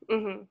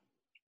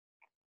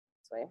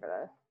waiting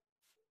for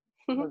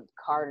the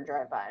car to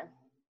drive by.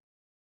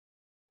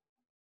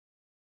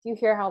 Do you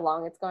hear how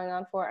long it's going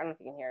on for? I don't know if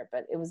you can hear it,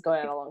 but it was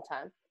going on a long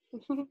time.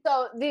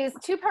 So these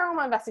 2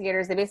 paranormal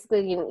investigators, they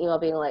basically get an email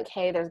being like,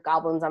 hey, there's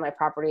goblins on my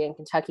property in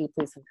Kentucky.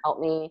 Please come help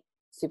me.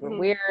 Super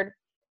weird.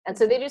 And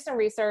so they do some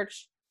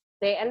research.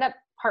 They end up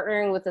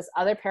partnering with this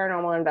other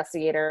paranormal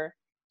investigator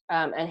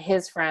and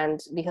his friend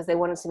because they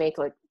wanted to make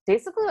like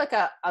basically like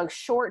a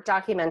short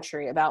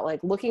documentary about like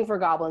looking for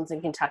goblins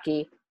in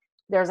Kentucky.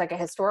 There's like a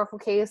historical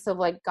case of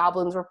like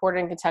goblins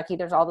reported in Kentucky.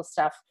 There's all this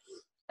stuff.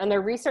 And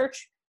their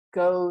research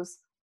goes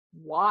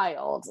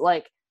wild.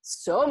 Like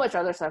so much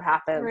other stuff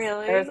happens.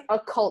 Really? There's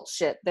occult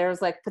shit.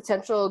 There's like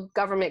potential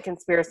government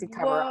conspiracy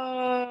cover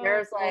up.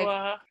 There's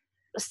like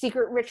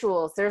secret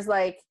rituals. There's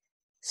like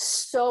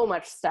so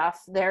much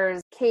stuff.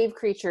 There's cave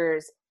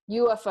creatures,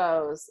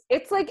 UFOs.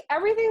 It's like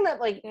everything that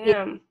like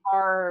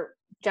our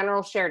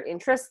general shared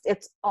interest,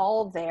 it's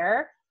all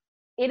there.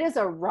 It is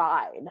a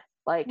ride.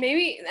 Like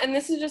maybe, and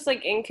this is just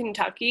like in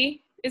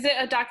Kentucky. Is it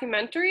a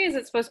documentary? Is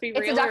it supposed to be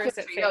real or is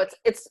it fake? No,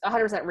 it's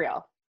 100%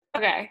 real.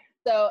 Okay.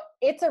 So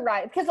it's a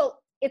ride because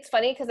it's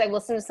funny because I've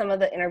listened to some of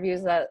the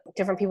interviews that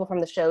different people from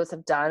the shows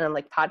have done on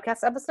like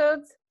podcast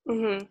episodes.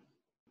 And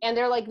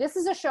they're like, this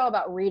is a show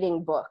about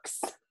reading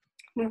books.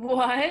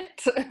 What?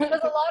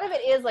 Because a lot of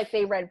it is like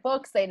they read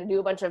books, they had to do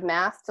a bunch of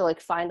math to like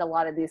find a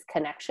lot of these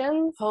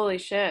connections. Holy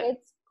shit.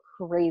 It's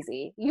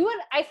crazy.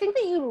 I think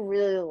that you'd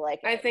really like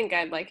it. I think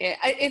I'd like it.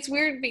 It's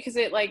weird because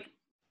it like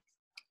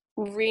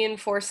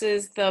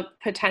reinforces the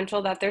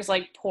potential that there's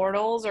like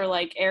portals or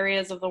like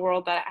areas of the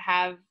world that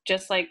have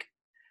just like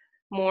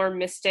more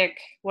mystic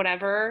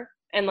whatever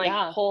and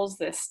like pulls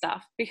this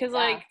stuff because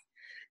like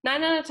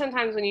 9 out of 10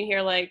 times when you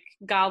hear like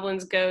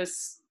goblins,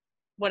 ghosts,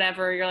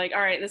 whatever, you're like,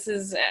 all right, this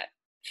is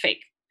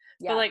fake.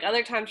 Yeah. But like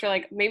other times you're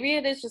like, maybe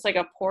it is just like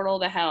a portal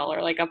to hell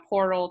or like a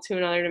portal to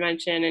another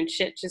dimension and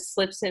shit just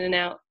slips in and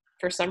out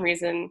for some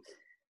reason.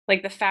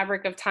 Like the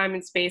fabric of time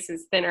and space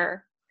is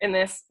thinner in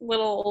this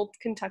little old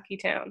Kentucky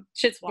town.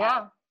 Shit's wild.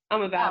 Yeah.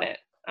 I'm about it.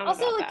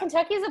 Also, like,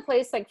 Kentucky is a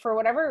place, like, for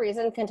whatever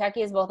reason,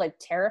 Kentucky is both, like,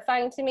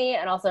 terrifying to me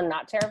and also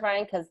not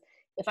terrifying, because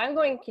if I'm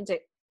going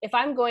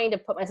to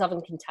put myself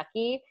in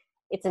Kentucky,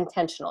 it's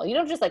intentional. You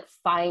don't just, like,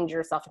 find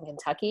yourself in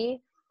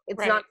Kentucky. It's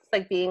not just,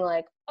 like, being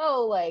like,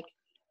 oh, like,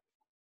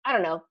 I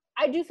don't know.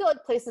 I do feel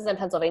like places in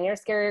Pennsylvania are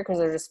scarier because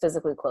they're just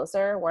physically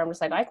closer, where I'm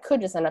just like, I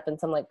could just end up in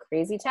some, like,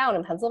 crazy town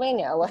in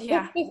Pennsylvania. Like,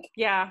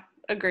 yeah,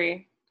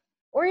 agree.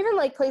 Or even,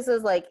 like,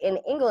 places, like, in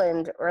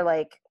England or,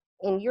 like,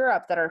 in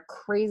Europe that are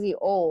crazy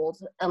old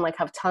and like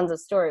have tons of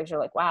stories.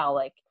 You're like, wow,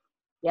 like,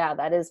 yeah,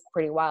 that is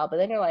pretty wild. But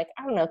then you're like,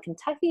 I don't know,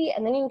 Kentucky,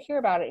 and then you hear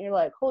about it and you're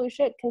like, holy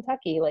shit,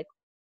 Kentucky, like,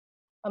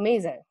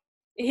 amazing.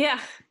 Yeah.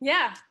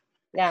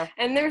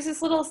 And there's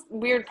this little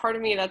weird part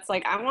of me that's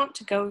like, I want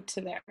to go to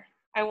there.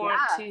 I want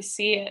to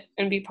see it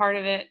and be part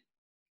of it.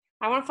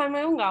 I want to find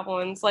my own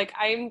goblins. Like,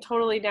 I'm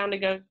totally down to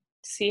go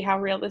see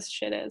how real this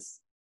shit is.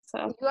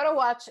 So you gotta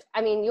watch,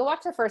 I mean, you'll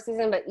watch the first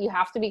season, but you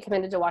have to be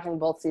committed to watching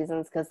both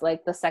seasons because,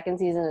 like, the second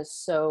season is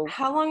so...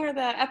 How long are the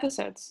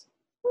episodes?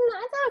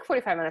 It's like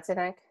 45 minutes, I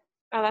think.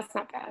 Oh, that's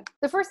not bad.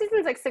 The first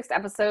season's like 6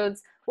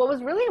 episodes. What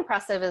was really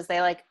impressive is they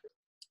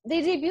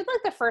debuted,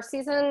 like, the first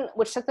season,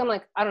 which took them,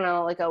 like, I don't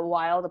know, like, a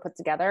while to put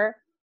together.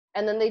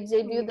 And then they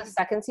debuted the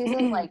second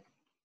season, like,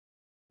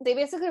 they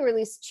basically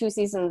released 2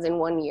 seasons in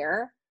 1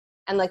 year.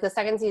 And, like, the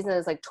second season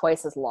is, like,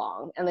 twice as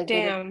long. And, like,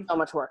 they did so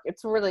much work.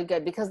 It's really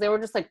good because they were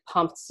just, like,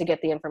 pumped to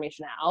get the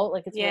information out.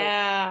 Like, it's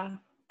really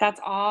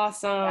that's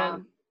awesome. Yeah.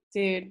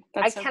 Dude,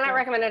 that's I cannot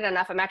recommend it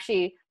enough. I'm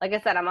actually, like I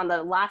said, I'm on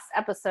the last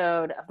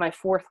episode of my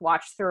 4th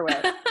watch through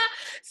it.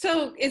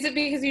 So is it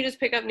because you just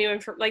pick up new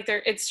info? Like,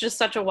 it's just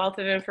such a wealth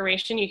of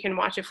information. You can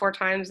watch it 4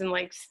 times and,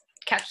 like,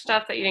 catch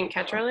stuff that you didn't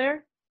catch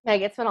earlier?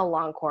 Like, it's been a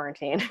long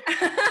quarantine.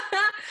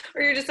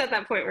 Or you're just at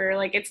that point where you're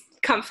like, it's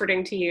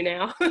comforting to you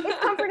now.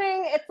 It's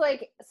comforting. It's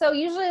like, so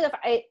usually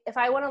if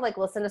I want to, like,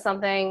 listen to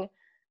something,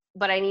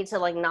 but I need to,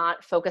 like,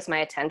 not focus my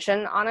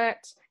attention on it,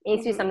 it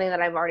needs to be something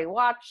that I've already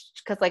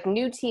watched. Because, like,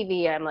 new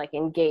TV, I'm, like,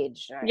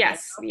 engaged. Right?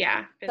 Yes.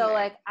 Yeah. So,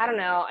 like, I don't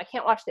know. I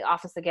can't watch The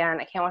Office again.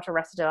 I can't watch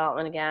Arrested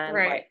Development again.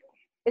 Right. Like,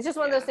 it's just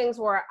one of those things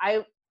where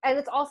and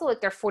it's also, like,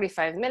 they're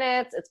 45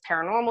 minutes. It's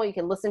paranormal. You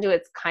can listen to it.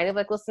 It's kind of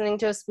like listening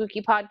to a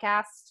spooky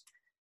podcast.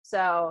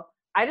 So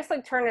I just,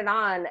 like, turned it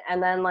on,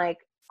 and then, like,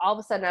 all of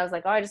a sudden I was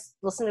like, oh, I just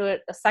listened to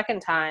it a second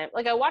time.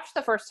 Like, I watched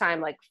the first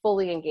time, like,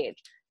 fully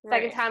engaged.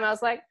 Second time I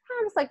was like,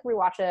 I'll just, like,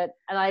 rewatch it.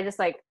 And I just,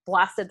 like,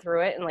 blasted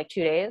through it in, like,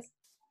 2 days.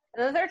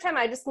 And the third time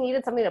I just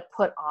needed something to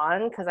put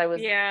on because I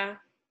was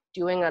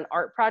doing an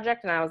art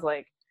project, and I was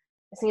like,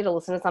 I just need to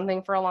listen to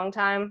something for a long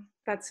time.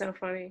 That's so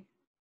funny.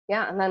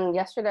 Yeah, and then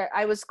yesterday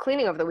I was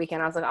cleaning over the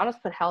weekend. I was like, I'll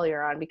just put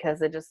Hellier on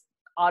because it just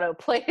auto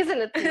plays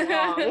and it's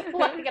long.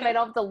 Like, and I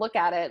don't have to look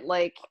at it.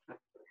 Like,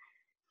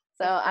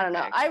 so I don't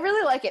know. I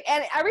really like it.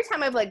 And every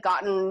time I've, like,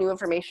 gotten new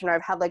information,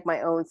 I've had, like,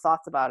 my own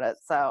thoughts about it.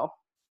 So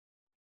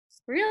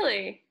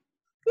really?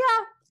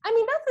 Yeah. I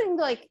mean, nothing,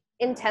 like,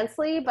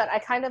 intensely, but I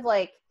kind of,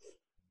 like,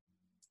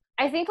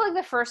 I think,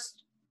 like,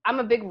 I'm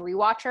a big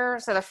rewatcher.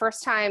 So the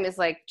first time is,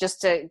 like, just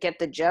to get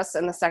the gist.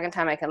 And the second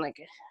time I can, like,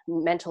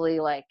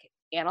 mentally, like,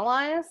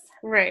 analyze.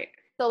 Right.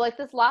 So, like,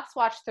 this last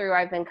watch through,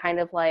 I've been kind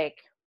of, like,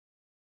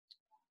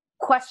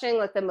 questioning,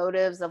 like, the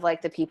motives of,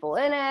 like, the people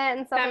in it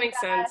and stuff. That makes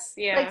sense.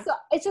 Yeah. Like, so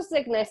it's just,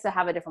 like, nice to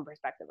have a different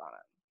perspective on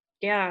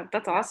it. Yeah,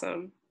 that's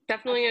awesome.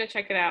 Definitely gonna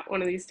check it out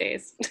one of these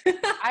days.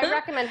 I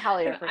recommend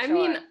Hellier for sure. I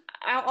mean,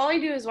 all I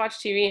do is watch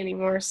TV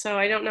anymore, so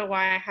I don't know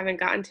why I haven't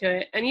gotten to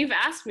it. And you've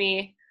asked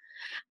me,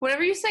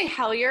 whenever you say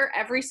Hellier,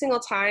 every single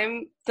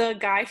time the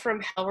guy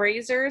from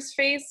Hellraiser's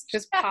face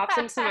just pops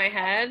into my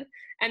head.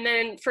 And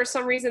then for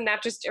some reason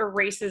that just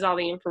erases all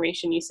the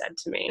information you said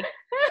to me.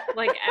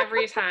 Like,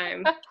 every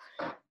time.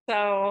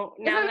 So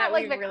now isn't that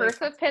like the really curse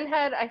of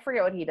Pinhead? I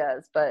forget what he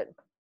does, but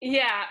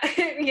yeah.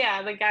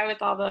 Yeah, the guy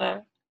with all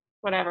the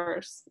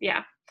whatevers.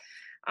 Yeah.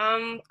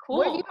 Cool.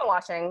 What have you been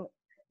watching?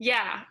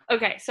 Yeah.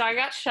 Okay. So I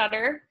got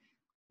Shudder.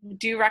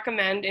 Do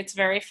recommend. It's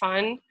very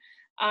fun.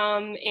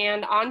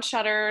 And on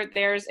Shudder,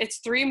 it's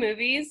 3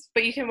 movies,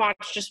 but you can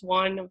watch just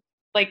one.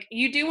 Like,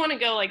 you do want to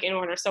go, like, in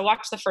order. So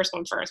watch the first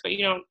one first, but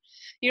you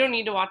don't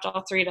need to watch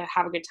all 3 to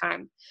have a good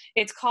time.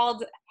 It's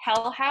called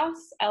Hell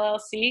House,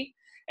 LLC.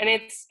 And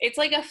it's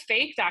like a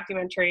fake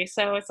documentary.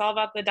 So it's all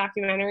about the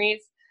documentaries.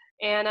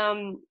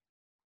 And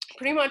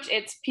pretty much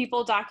it's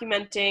people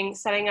documenting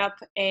setting up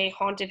a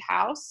haunted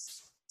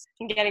house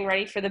and getting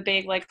ready for the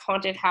big, like,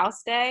 haunted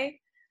house day.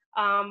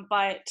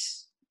 But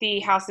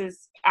the house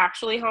is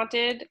actually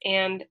haunted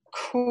and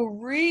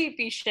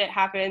creepy shit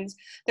happens.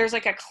 There's,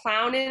 like, a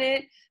clown in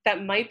it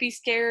that might be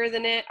scarier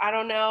than it. I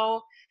don't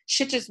know.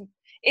 Shit just...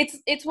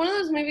 It's one of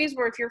those movies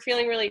where if you're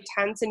feeling really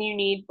tense and you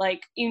need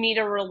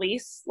a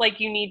release, like,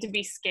 you need to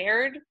be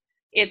scared,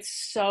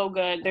 it's so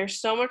good. There's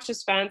so much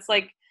suspense.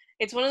 Like,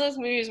 It's one of those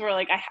movies where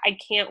like I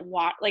can't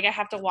watch, like I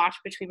have to watch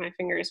between my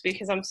fingers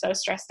because I'm so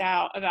stressed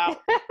out about.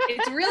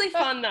 It's really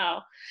fun though,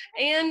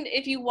 and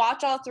if you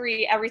watch all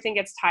three, everything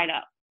gets tied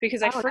up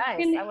because I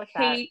freaking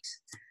hate.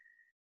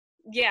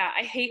 Yeah,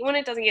 I hate when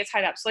it doesn't get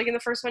tied up. So like in the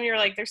first one, you're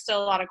like, there's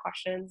still a lot of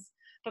questions,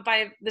 but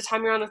by the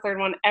time you're on the third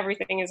one,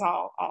 everything is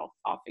all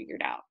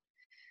figured out.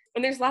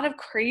 And there's a lot of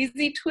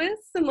crazy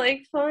twists and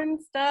like fun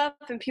stuff,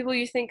 and people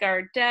you think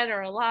are dead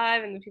are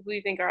alive, and the people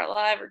you think are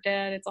alive are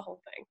dead. It's a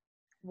whole thing.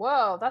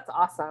 Whoa, that's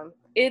awesome.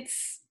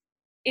 It's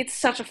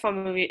such a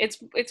fun movie.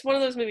 It's one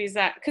of those movies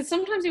that, because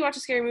sometimes you watch a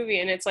scary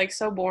movie and it's like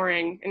so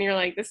boring, and you're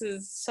like, this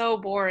is so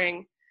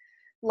boring.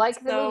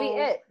 Like the movie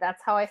It.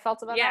 That's how I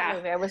felt about that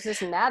movie. I was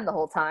just mad the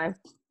whole time.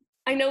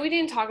 I know we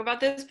didn't talk about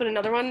this, but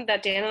another one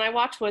that Dan and I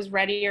watched was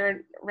Ready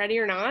or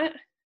Not.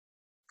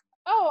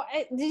 Oh,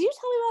 did you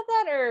tell me about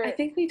that? Or I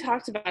think we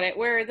talked about it,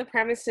 where the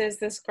premise is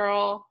this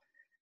girl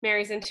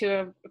marries into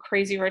a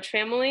crazy rich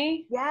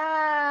family.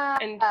 Yeah.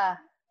 And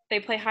they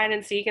play hide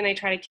and seek and they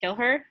try to kill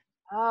her.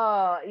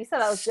 Oh, you said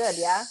that was good,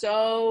 yeah?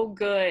 So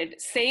good.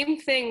 Same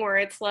thing where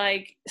it's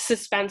like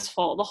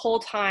suspenseful. The whole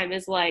time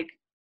is like,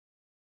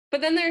 but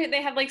then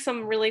they have like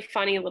some really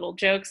funny little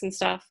jokes and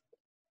stuff.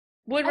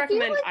 Would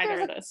recommend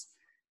either of those.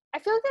 I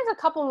feel like there's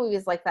a couple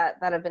movies like that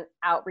have been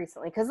out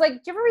recently. Because like, do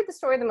you ever read the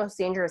story of The Most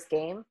Dangerous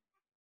Game?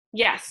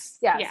 Yes.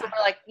 Yeah. So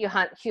they're like, you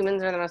hunt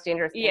humans are the most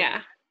dangerous game.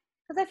 Yeah.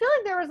 Because I feel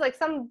like there was like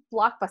some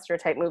blockbuster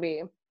type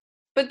movie.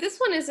 But this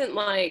one isn't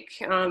like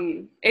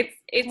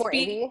it's more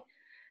indie.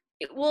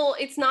 Well,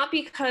 it's not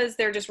because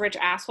they're just rich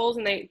assholes,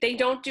 and they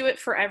don't do it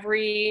for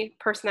every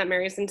person that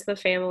marries into the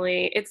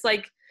family. It's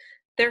like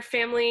their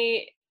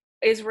family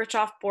is rich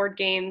off board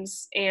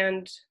games,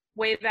 and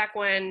way back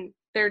when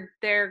their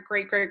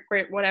great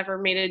whatever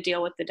made a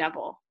deal with the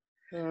devil.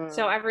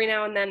 So every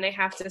now and then they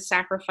have to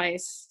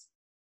sacrifice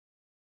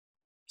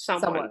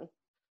someone.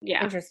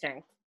 Yeah.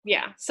 Interesting.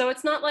 Yeah. So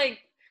it's not like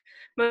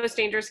Most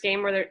Dangerous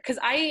Game where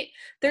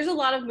there's a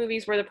lot of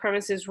movies where the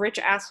premise is rich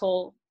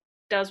asshole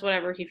does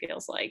whatever he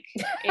feels like.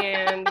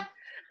 And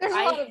there's a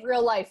lot of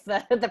real life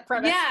the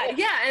premise.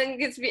 Yeah, and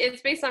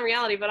it's based on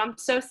reality, but I'm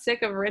so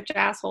sick of rich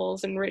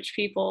assholes and rich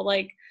people.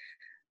 Like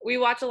we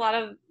watch a lot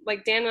of,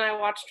 like Dan and I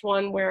watched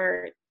one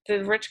where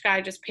the rich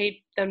guy just paid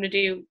them to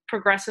do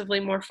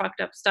progressively more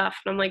fucked up stuff.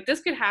 And I'm like,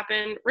 this could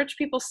happen. Rich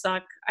people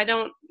suck. I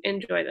don't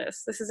enjoy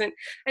this. This isn't,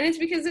 and it's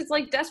because it's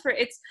like desperate.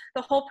 It's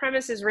the whole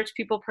premise is rich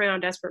people prey on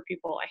desperate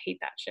people. I hate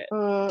that shit.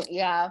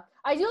 Yeah.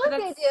 I do like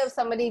the idea of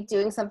somebody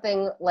doing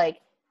something like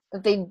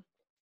that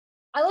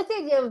I like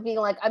the idea of being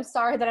like, I'm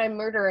sorry that I'm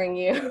murdering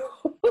you.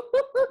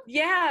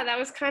 Yeah, that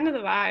was kind of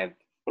the vibe.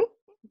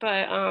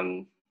 But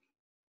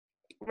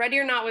Ready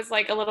or Not was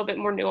like a little bit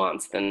more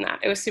nuanced than that.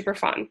 It was super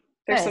fun.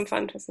 There's some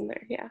fun twists in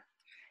there, yeah.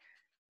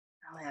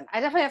 Oh man, I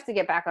definitely have to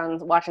get back on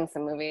watching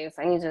some movies.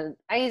 I need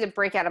to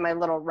break out of my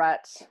little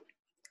rut.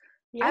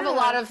 Yeah. I have a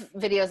lot of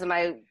videos in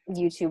my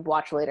YouTube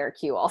watch later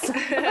queue also.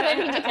 I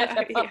need to catch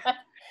up on.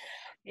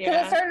 Because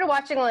I started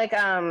watching like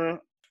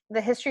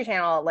the History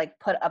Channel like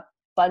put a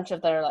bunch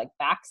of their like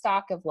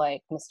backstock of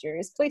like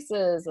mysterious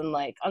places and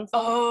like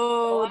unsolved.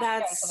 Oh,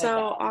 that's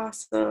so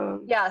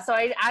awesome. Yeah, so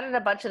I added a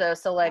bunch of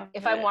those. So like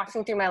if I'm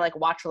watching through my like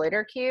watch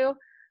later queue,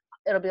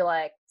 it'll be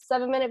like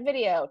 7-minute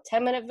video,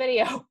 10-minute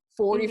video,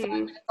 45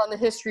 minutes on the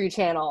History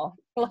Channel.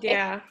 Like,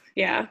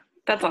 yeah,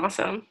 that's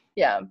awesome.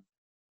 Yeah.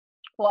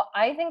 Well,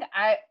 I think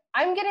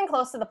I'm getting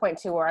close to the point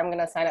too where I'm going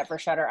to sign up for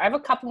Shudder. I have a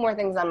couple more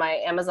things on my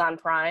Amazon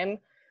Prime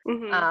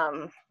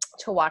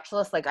to watch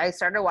list. Like I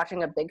started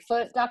watching a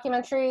Bigfoot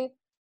documentary.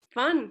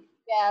 Fun.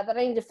 Yeah, that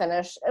I need to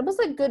finish. It was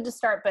like good to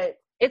start, but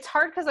it's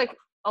hard because like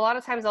a lot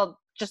of times I'll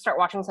just start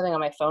watching something on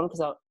my phone because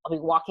I'll be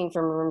walking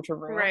from room to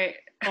room. Right.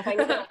 If I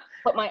need to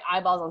put my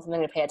eyeballs on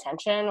something to pay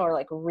attention or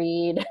like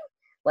read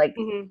like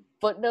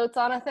footnotes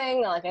on a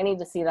thing, like I need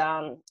to see that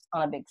on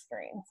a big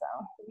screen.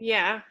 So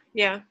yeah.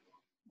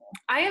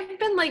 I have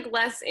been like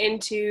less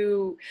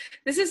into,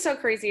 this is so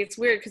crazy. It's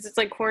weird because it's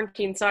like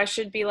quarantine, so I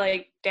should be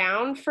like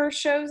down for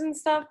shows and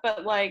stuff,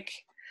 but like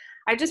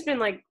I've just been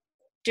like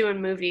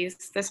doing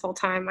movies this whole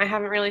time. I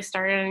haven't really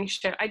started any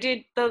show. I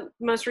did, the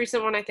most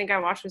recent one I think I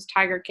watched was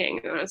Tiger King,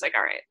 and I was like,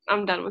 all right,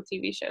 I'm done with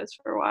TV shows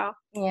for a while.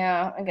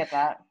 Yeah, I get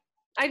that.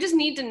 I just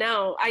need to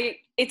know.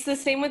 It's the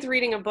same with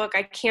reading a book.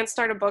 I can't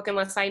start a book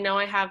unless I know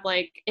I have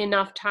like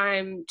enough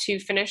time to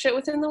finish it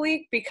within the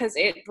week, because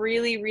it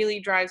really, really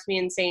drives me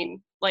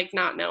insane, like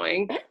not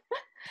knowing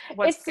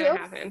what's going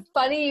to happen. It's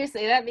funny you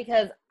say that,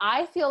 because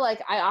I feel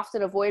like I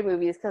often avoid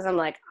movies because I'm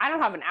like, I don't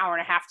have an hour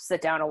and a half to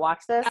sit down and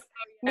watch this.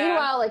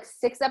 Meanwhile, like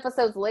 6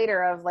 episodes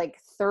later of like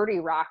 30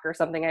 Rock or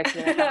something I've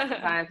seen a couple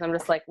times, I'm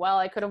just like, well,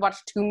 I could have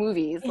watched 2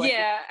 movies. Like,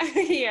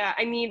 yeah.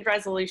 I need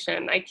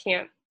resolution. I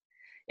can't.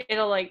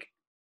 It'll like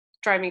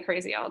drive me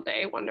crazy all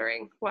day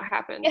wondering what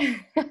happened.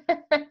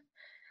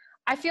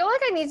 I feel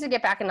like I need to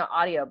get back into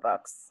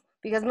audiobooks,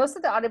 because most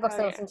of the audiobooks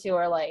I listen to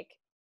are like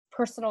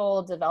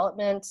personal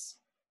development,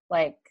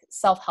 like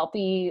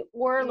self-helpy,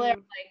 or like,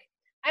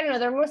 I don't know,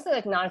 they're mostly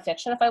like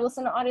nonfiction if I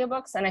listen to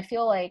audiobooks, and I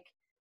feel like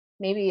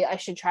maybe I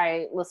should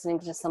try listening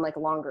to some like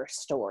longer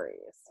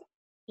stories.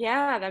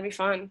 Yeah, that'd be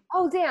fun.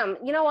 Oh, damn.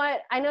 You know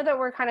what? I know that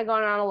we're kind of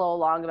going on a little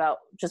long about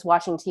just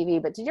watching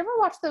TV, but did you ever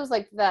watch those,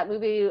 like that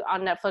movie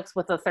on Netflix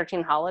with the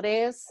 13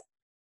 Holidays?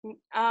 Is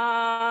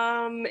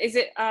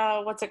it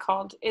what's it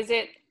called? Is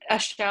it a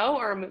show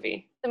or a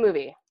movie? The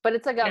movie, but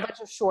it's like a bunch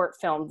of short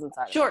films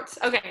inside. Shorts.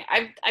 Okay,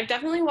 I've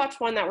definitely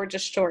watched one that were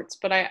just shorts,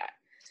 but I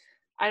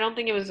don't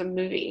think it was a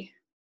movie.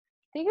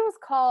 I think it was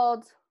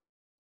called.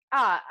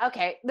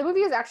 Okay. The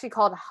movie is actually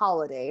called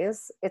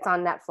Holidays. It's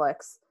on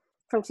Netflix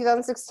from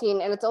 2016,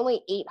 and it's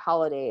only 8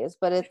 holidays,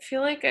 but I feel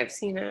like I've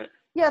seen it.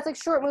 Yeah, it's like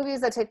short movies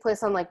that take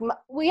place on like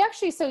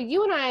so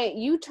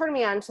you turned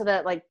me on to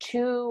that like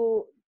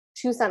two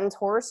sentence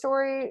horror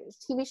story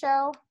TV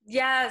show.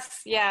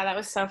 Yes, yeah, that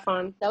was so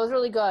fun. That was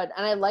really good,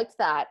 and I liked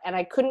that. And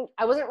I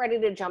wasn't ready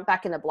to jump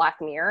back into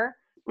Black Mirror,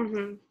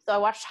 so I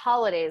watched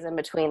Holidays in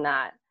between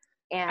that.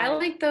 And I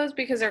like those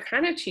because they're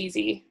kind of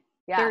cheesy.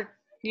 Yeah, they're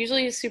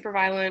usually super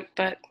violent,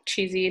 but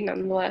cheesy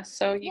nonetheless.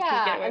 So you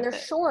can get with and they're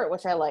short,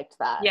 which I liked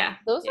that. Yeah,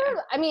 those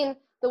are. I mean,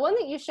 the one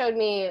that you showed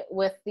me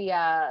with the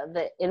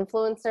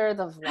influencer,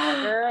 the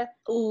vlogger,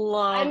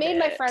 I made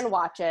my friend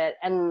watch it,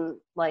 and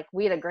like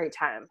we had a great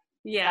time.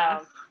 Yeah,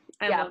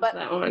 I love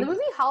that one. The movie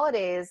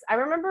Holidays, I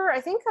remember.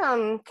 I think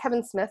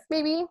Kevin Smith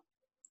maybe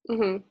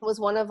was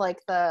one of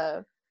like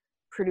the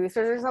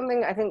producers or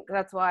something. I think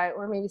that's why,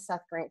 or maybe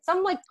Seth Green,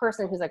 some like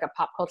person who's like a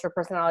pop culture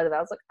personality that I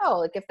was like, oh,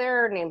 like if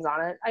their name's on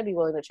it, I'd be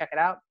willing to check it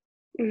out.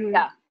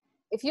 Yeah.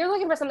 If you're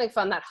looking for something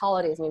fun, that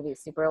Holidays movie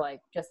is super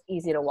like just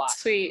easy to watch.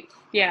 Sweet.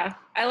 Yeah.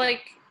 I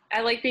like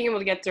being able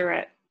to get through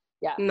it.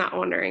 Yeah. Not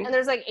wondering. And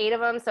there's like 8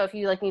 of them, so if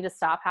you like need to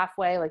stop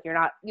halfway, like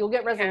you'll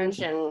get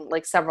resolution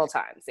like several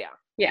times. Yeah.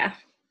 Yeah.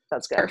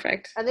 That's good.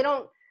 Perfect. And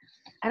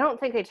I don't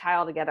think they tie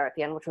all together at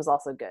the end, which was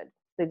also good.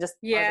 They just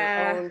are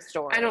their own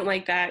story. I don't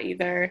like that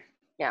either.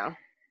 Yeah.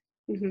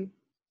 Yeah.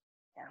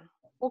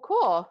 Well,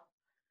 cool.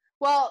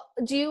 Well,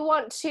 do you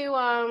want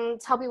to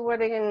tell people where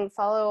they can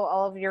follow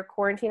all of your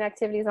quarantine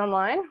activities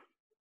online?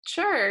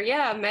 Sure.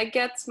 Yeah. Meg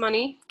Gets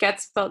Money,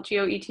 Gets spelled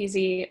Goetz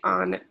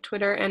on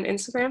Twitter and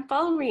Instagram.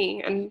 Follow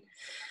me and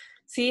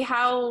see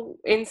how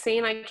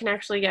insane I can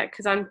actually get,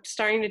 because I'm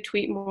starting to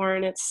tweet more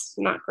and it's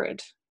not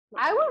good.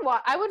 I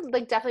would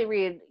like definitely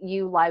read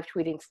you live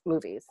tweeting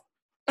movies.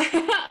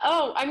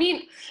 Oh, I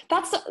mean,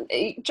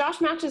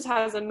 Josh Matches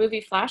has a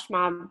movie flash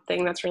mob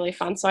thing that's really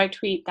fun. So I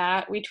tweet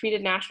that. We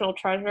tweeted National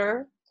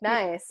Treasure.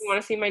 Nice. If you want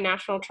to see my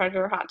National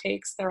Treasure hot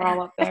takes? They're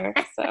all up there.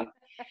 So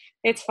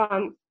it's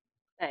fun.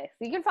 Nice.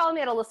 You can follow me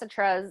at Alyssa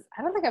Trez.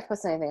 I don't think I've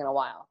posted anything in a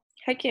while.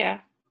 Heck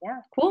yeah.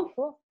 Yeah. Cool.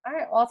 All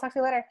right. Well, I'll talk to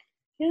you later.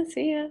 Yeah.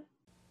 See ya.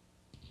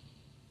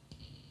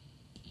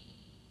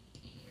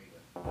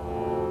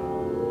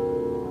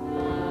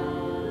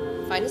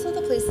 Find us at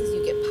the places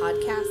you get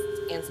podcasts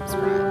and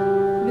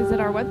subscribe. Visit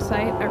our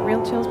website at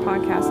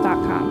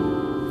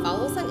realchillspodcast.com.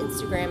 Follow us on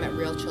Instagram at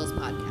Real Chills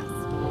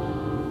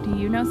Podcast. Do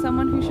you know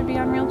someone who should be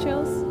on Real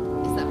Chills?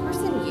 Is that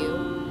person you?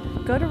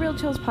 Go to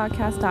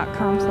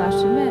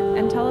realchillspodcast.com/submit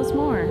and tell us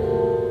more.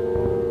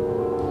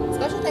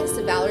 Special thanks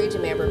to Valerie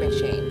DeMamber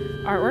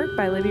McShane. Artwork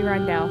by Libby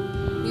Rindell.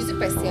 Music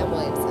by Sam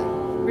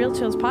Williamson. Real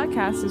Chills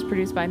Podcast is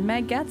produced by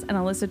Meg Getz and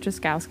Alyssa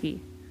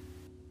Truskowski.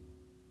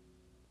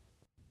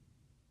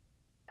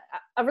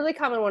 A really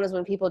common one is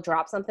when people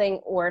drop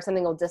something or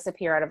something will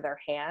disappear out of their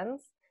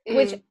hands,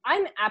 which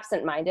I'm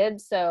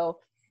absent-minded. So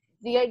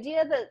the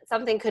idea that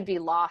something could be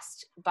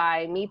lost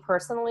by me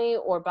personally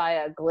or by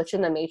a glitch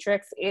in the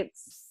matrix,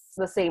 it's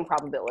the same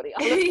probability.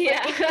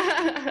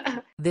 Yeah.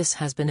 This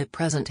has been a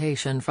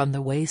presentation from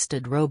the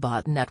Wasted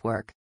Robot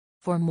Network.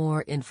 For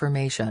more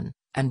information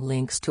and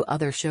links to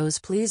other shows,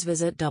 please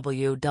visit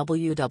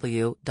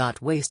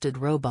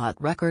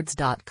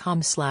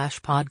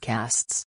www.wastedrobotrecords.com/podcasts.